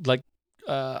 How do you like?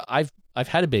 I've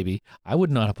had a baby. I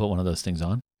would not have put one of those things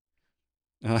on.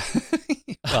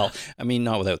 Well, I mean,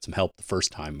 not without some help the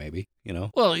first time, maybe,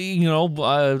 Well,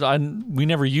 we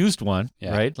never used one,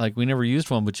 right? Like we never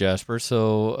used one with Jasper,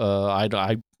 so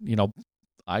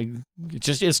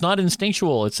it's not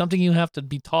instinctual. It's something you have to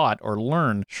be taught or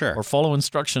learn, or follow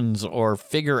instructions or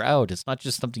figure out. It's not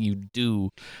just something you do.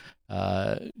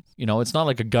 It's not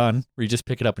like a gun where you just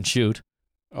pick it up and shoot.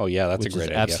 Oh yeah, that's a great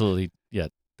idea. Absolutely, yeah,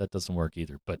 that doesn't work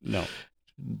either. But no.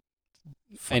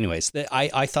 Anyways,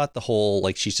 I thought the whole,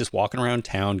 like, she's just walking around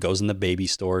town, goes in the baby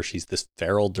store. She's this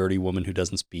feral, dirty woman who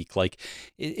doesn't speak. Like,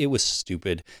 it was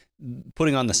stupid.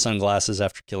 Putting on the sunglasses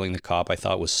after killing the cop, I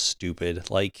thought was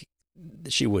stupid. Like,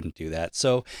 she wouldn't do that.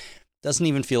 So, doesn't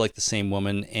even feel like the same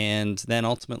woman. And then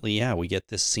ultimately, we get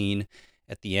this scene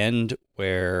at the end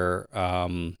where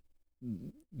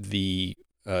the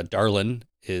Darlin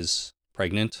is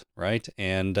pregnant, right?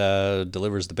 And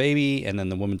delivers the baby, and then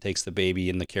the woman takes the baby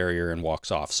in the carrier and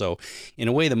walks off. So in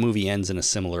a way, the movie ends in a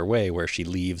similar way where she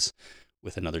leaves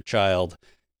with another child,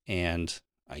 and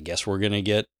I guess we're going to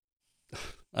get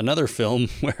another film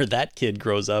where that kid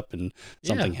grows up and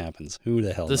something happens. Who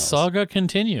the hell knows? The saga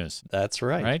continues. That's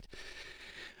right. Right?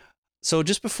 So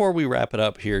just before we wrap it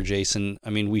up here, Jason,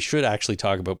 I mean, we should actually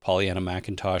talk about Pollyanna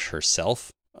McIntosh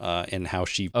herself and how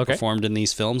she performed in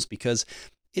these films, because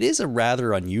it is a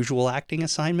rather unusual acting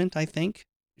assignment, I think.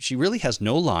 She really has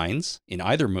no lines in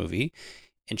either movie,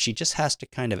 and she just has to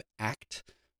kind of act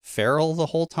feral the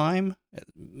whole time,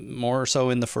 more so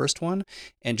in the first one,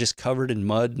 and just covered in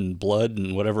mud and blood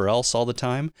and whatever else all the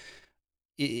time.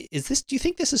 Do you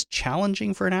think this is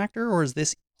challenging for an actor, or is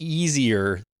this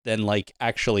easier than like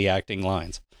actually acting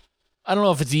lines? I don't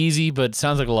know if it's easy, but it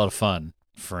sounds like a lot of fun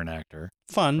for an actor.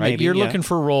 Fun, right? maybe. You're looking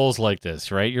for roles like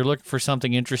this, right? You're looking for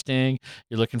something interesting.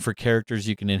 You're looking for characters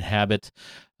you can inhabit.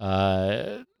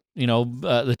 The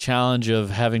challenge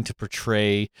of having to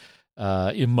portray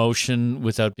emotion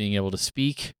without being able to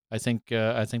speak. I think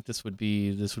this would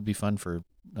be fun for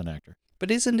an actor.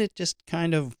 But isn't it just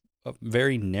kind of a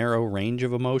very narrow range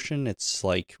of emotion? It's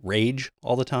like rage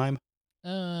all the time.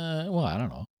 Well, I don't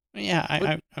know.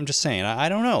 Yeah, I'm just saying. I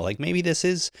don't know. Like maybe this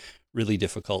is really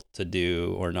difficult to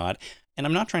do or not. And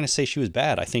I'm not trying to say she was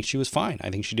bad. I think she was fine. I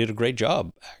think she did a great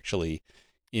job actually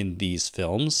in these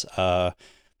films. I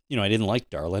didn't like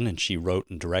Darlin, and she wrote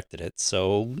and directed it,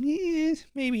 so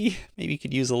maybe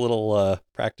could use a little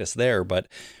practice there. But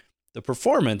the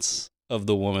performance of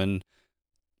the woman,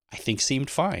 I think, seemed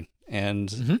fine.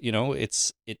 And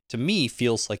it to me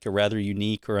feels like a rather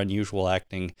unique or unusual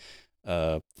acting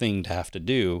thing to have to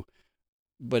do.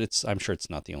 But I'm sure it's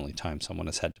not the only time someone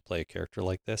has had to play a character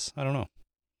like this. I don't know.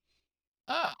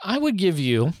 I would give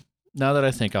you, now that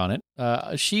I think on it,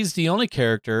 she's the only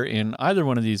character in either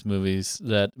one of these movies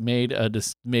that made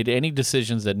any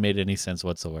decisions that made any sense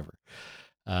whatsoever.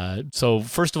 So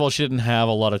first of all, she didn't have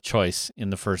a lot of choice in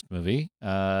the first movie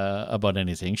about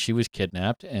anything. She was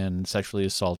kidnapped and sexually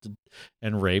assaulted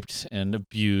and raped and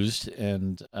abused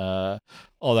and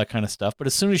all that kind of stuff. But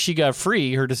as soon as she got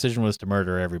free, her decision was to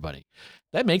murder everybody.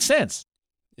 That makes sense.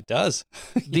 It does.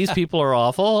 These people are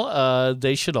awful.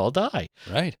 They should all die.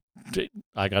 Right.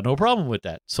 I got no problem with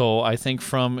that. So I think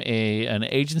from an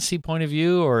agency point of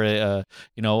view, or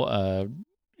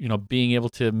being able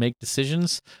to make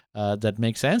decisions that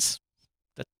make sense,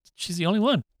 that she's the only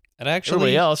one.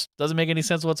 Everybody else doesn't make any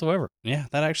sense whatsoever. Yeah,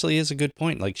 that actually is a good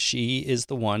point. Like she is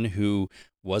the one who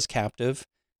was captive,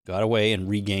 got away, and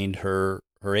regained her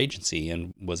agency,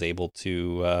 and was able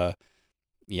to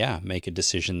make a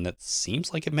decision that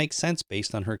seems like it makes sense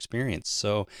based on her experience.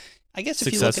 So I guess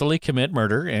successfully commit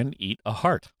murder and eat a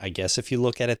heart. I guess if you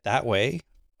look at it that way,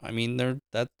 I mean,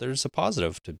 there's a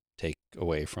positive to take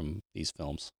away from these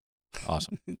films.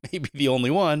 Awesome. Maybe the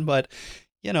only one, but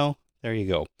there you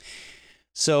go.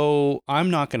 So I'm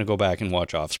not going to go back and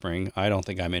watch Offspring. I don't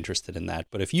think I'm interested in that.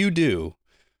 But if you do,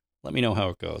 let me know how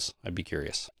it goes. I'd be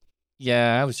curious.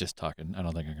 Yeah, I was just talking. I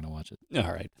don't think I'm going to watch it.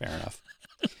 All right, fair enough.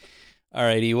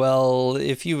 Alrighty, well,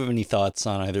 if you have any thoughts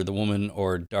on either The Woman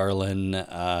or Darlin,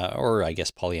 or I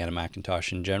guess Pollyanna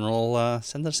McIntosh in general,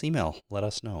 send us an email. Let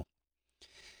us know.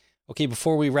 Okay,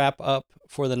 before we wrap up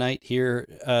for the night here,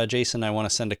 Jason, I want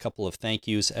to send a couple of thank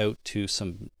yous out to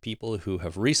some people who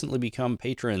have recently become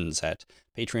patrons at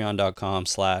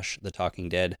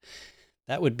patreon.com/thetalkingdead.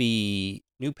 That would be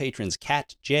new patrons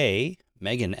Kat J,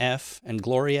 Megan F, and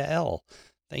Gloria L.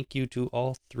 Thank you to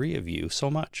all three of you so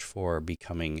much for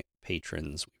becoming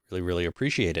patrons. We really, really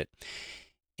appreciate it.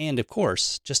 And of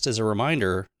course, just as a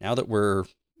reminder, now that we're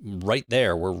right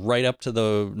there, we're right up to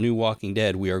the new Walking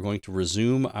Dead, we are going to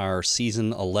resume our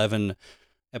season 11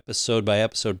 episode by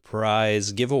episode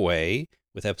prize giveaway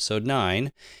with episode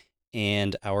 9.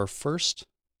 And our first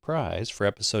prize for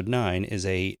episode 9 is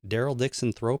a Daryl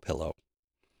Dixon throw pillow.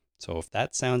 So if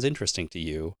that sounds interesting to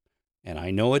you, and I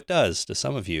know it does to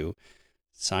some of you,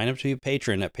 sign up to be a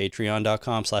patron at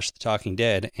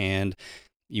patreon.com/thetalkingdead, and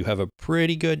you have a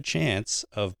pretty good chance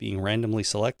of being randomly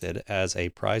selected as a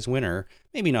prize winner.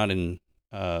 Maybe not in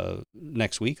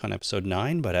next week on episode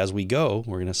 9, but as we go,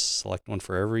 we're going to select one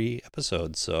for every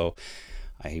episode. So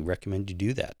I recommend you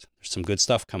do that. There's some good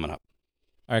stuff coming up.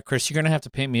 All right, Chris, you're going to have to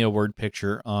paint me a word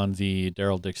picture on the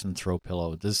Daryl Dixon throw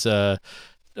pillow. Does it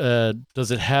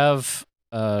have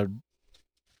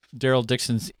Daryl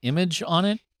Dixon's image on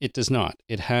it? It does not.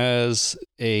 It has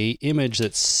a image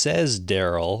that says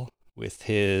Daryl with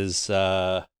his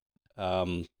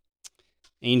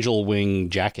angel wing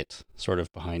jacket sort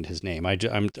of behind his name.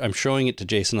 I'm showing it to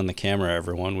Jason on the camera,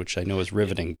 everyone, which I know is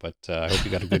riveting, but I hope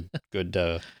you got a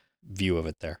good view of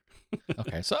it there.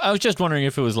 Okay, so I was just wondering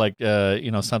if it was like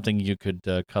something you could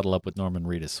cuddle up with Norman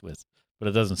Reedus with, but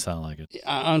it doesn't sound like it.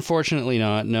 Unfortunately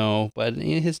not, no, but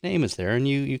his name is there, and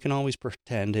you can always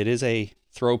pretend. It is a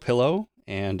throw pillow,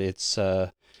 and it's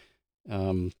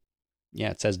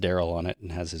it says Daryl on it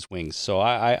and has his wings. So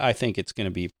I think it's going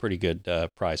to be a pretty good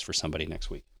prize for somebody next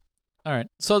week. All right.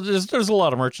 So there's a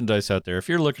lot of merchandise out there. If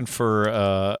you're looking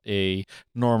for a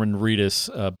Norman Reedus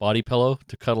body pillow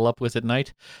to cuddle up with at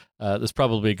night, there's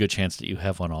probably a good chance that you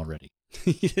have one already.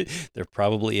 There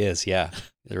probably is. Yeah,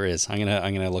 there is. I'm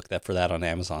gonna look for that on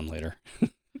Amazon later.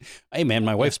 Hey man,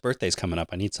 my wife's birthday's coming up.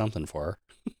 I need something for her.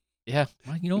 Yeah.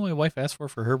 Well, you know what my wife asked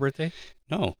for her birthday?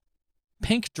 No.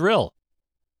 Pink drill.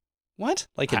 What?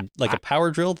 Like a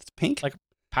power drill that's pink? Like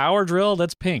power drill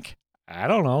that's pink. I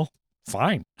don't know.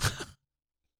 Fine.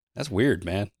 That's weird,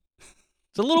 man.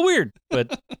 It's a little weird,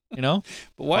 but But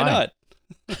why fine. not?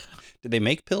 Did they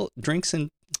make drinks in?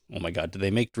 Oh my God! Did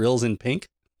they make drills in pink?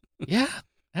 Yeah.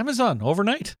 Amazon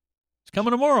overnight. It's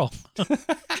coming tomorrow.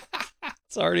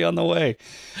 It's already on the way.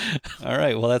 All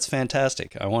right. Well, that's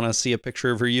fantastic. I want to see a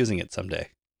picture of her using it someday,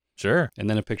 Sure. and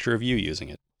then a picture of you using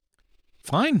it.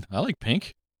 Fine. I like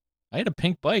pink. I had a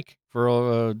pink bike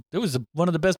for it was one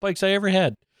of the best bikes I ever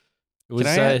had. It was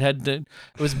it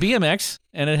was BMX,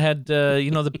 and it had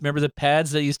remember the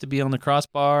pads that used to be on the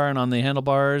crossbar and on the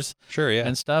handlebars Sure. Yeah.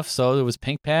 and stuff. So there was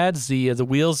pink pads. The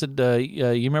wheels that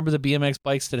you remember the BMX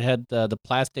bikes that had the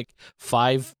plastic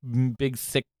 5 big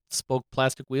thick spoke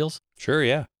plastic wheels. Sure.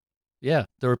 Yeah. Yeah,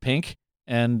 they were pink,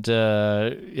 and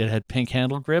it had pink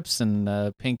handle grips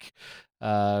and pink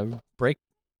brake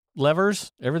levers.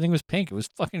 Everything was pink. It was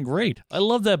fucking great. I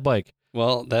love that bike.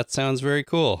 Well, that sounds very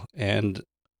cool. And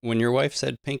when your wife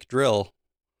said pink drill,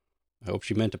 I hope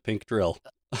she meant a pink drill.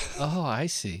 Oh, I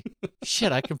see.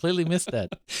 Shit, I completely missed that.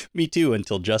 Me too,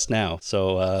 until just now.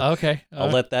 So Okay. I'll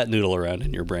let that noodle around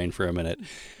in your brain for a minute.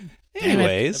 Damn it.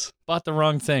 Anyways, Bought the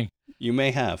wrong thing. you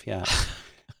may have, yeah.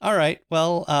 All right.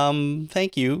 Well,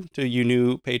 thank you to you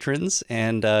new patrons.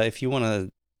 And if you want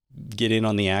to get in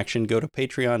on the action, go to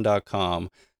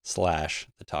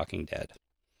patreon.com/thetalkingdead.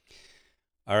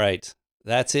 All right.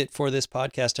 That's it for this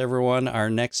podcast, everyone. Our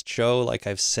next show, like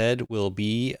I've said, will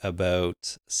be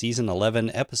about season 11,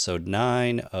 episode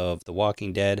 9 of The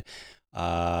Walking Dead.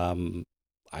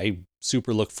 I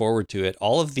super look forward to it.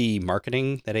 All of the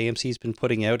marketing that AMC's been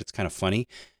putting out, it's kind of funny.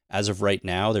 As of right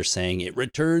now, they're saying it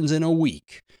returns in a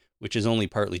week, which is only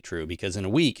partly true because in a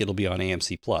week, it'll be on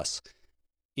AMC Plus.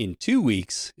 In 2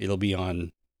 weeks, it'll be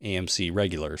on AMC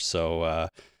regular. So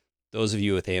those of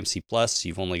you with AMC Plus,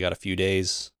 you've only got a few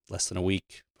days, less than a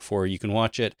week before you can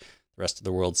watch it. The rest of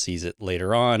the world sees it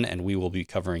later on, and we will be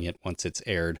covering it once it's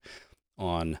aired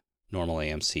on normal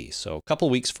AMC. So a couple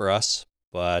weeks for us,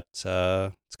 but it's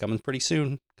coming pretty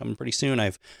soon.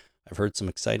 I've heard some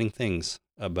exciting things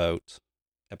about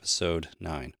episode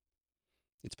 9.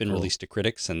 It's been released to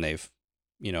critics, and they've,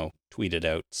 tweeted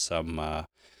out some,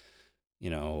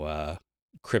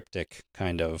 cryptic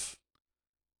kind of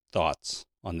thoughts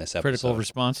on this episode. Critical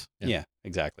response. Yeah,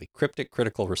 exactly. Cryptic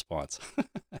critical response.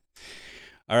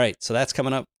 All right, so that's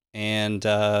coming up, and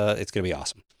it's going to be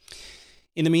awesome.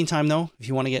 In the meantime, though, if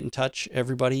you want to get in touch,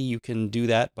 everybody, you can do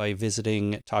that by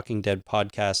visiting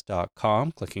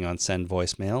talkingdeadpodcast.com, clicking on send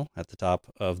voicemail at the top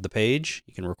of the page.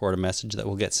 You can record a message that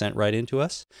will get sent right into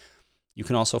us. You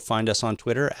can also find us on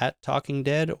Twitter at Talking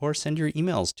Dead, or send your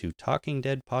emails to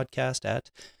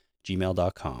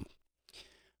talkingdeadpodcast@gmail.com.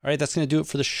 All right, that's going to do it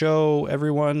for the show,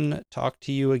 everyone. Talk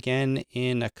to you again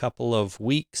in a couple of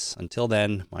weeks. Until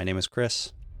then, my name is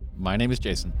Chris. My name is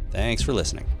Jason. Thanks for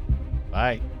listening.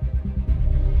 Bye.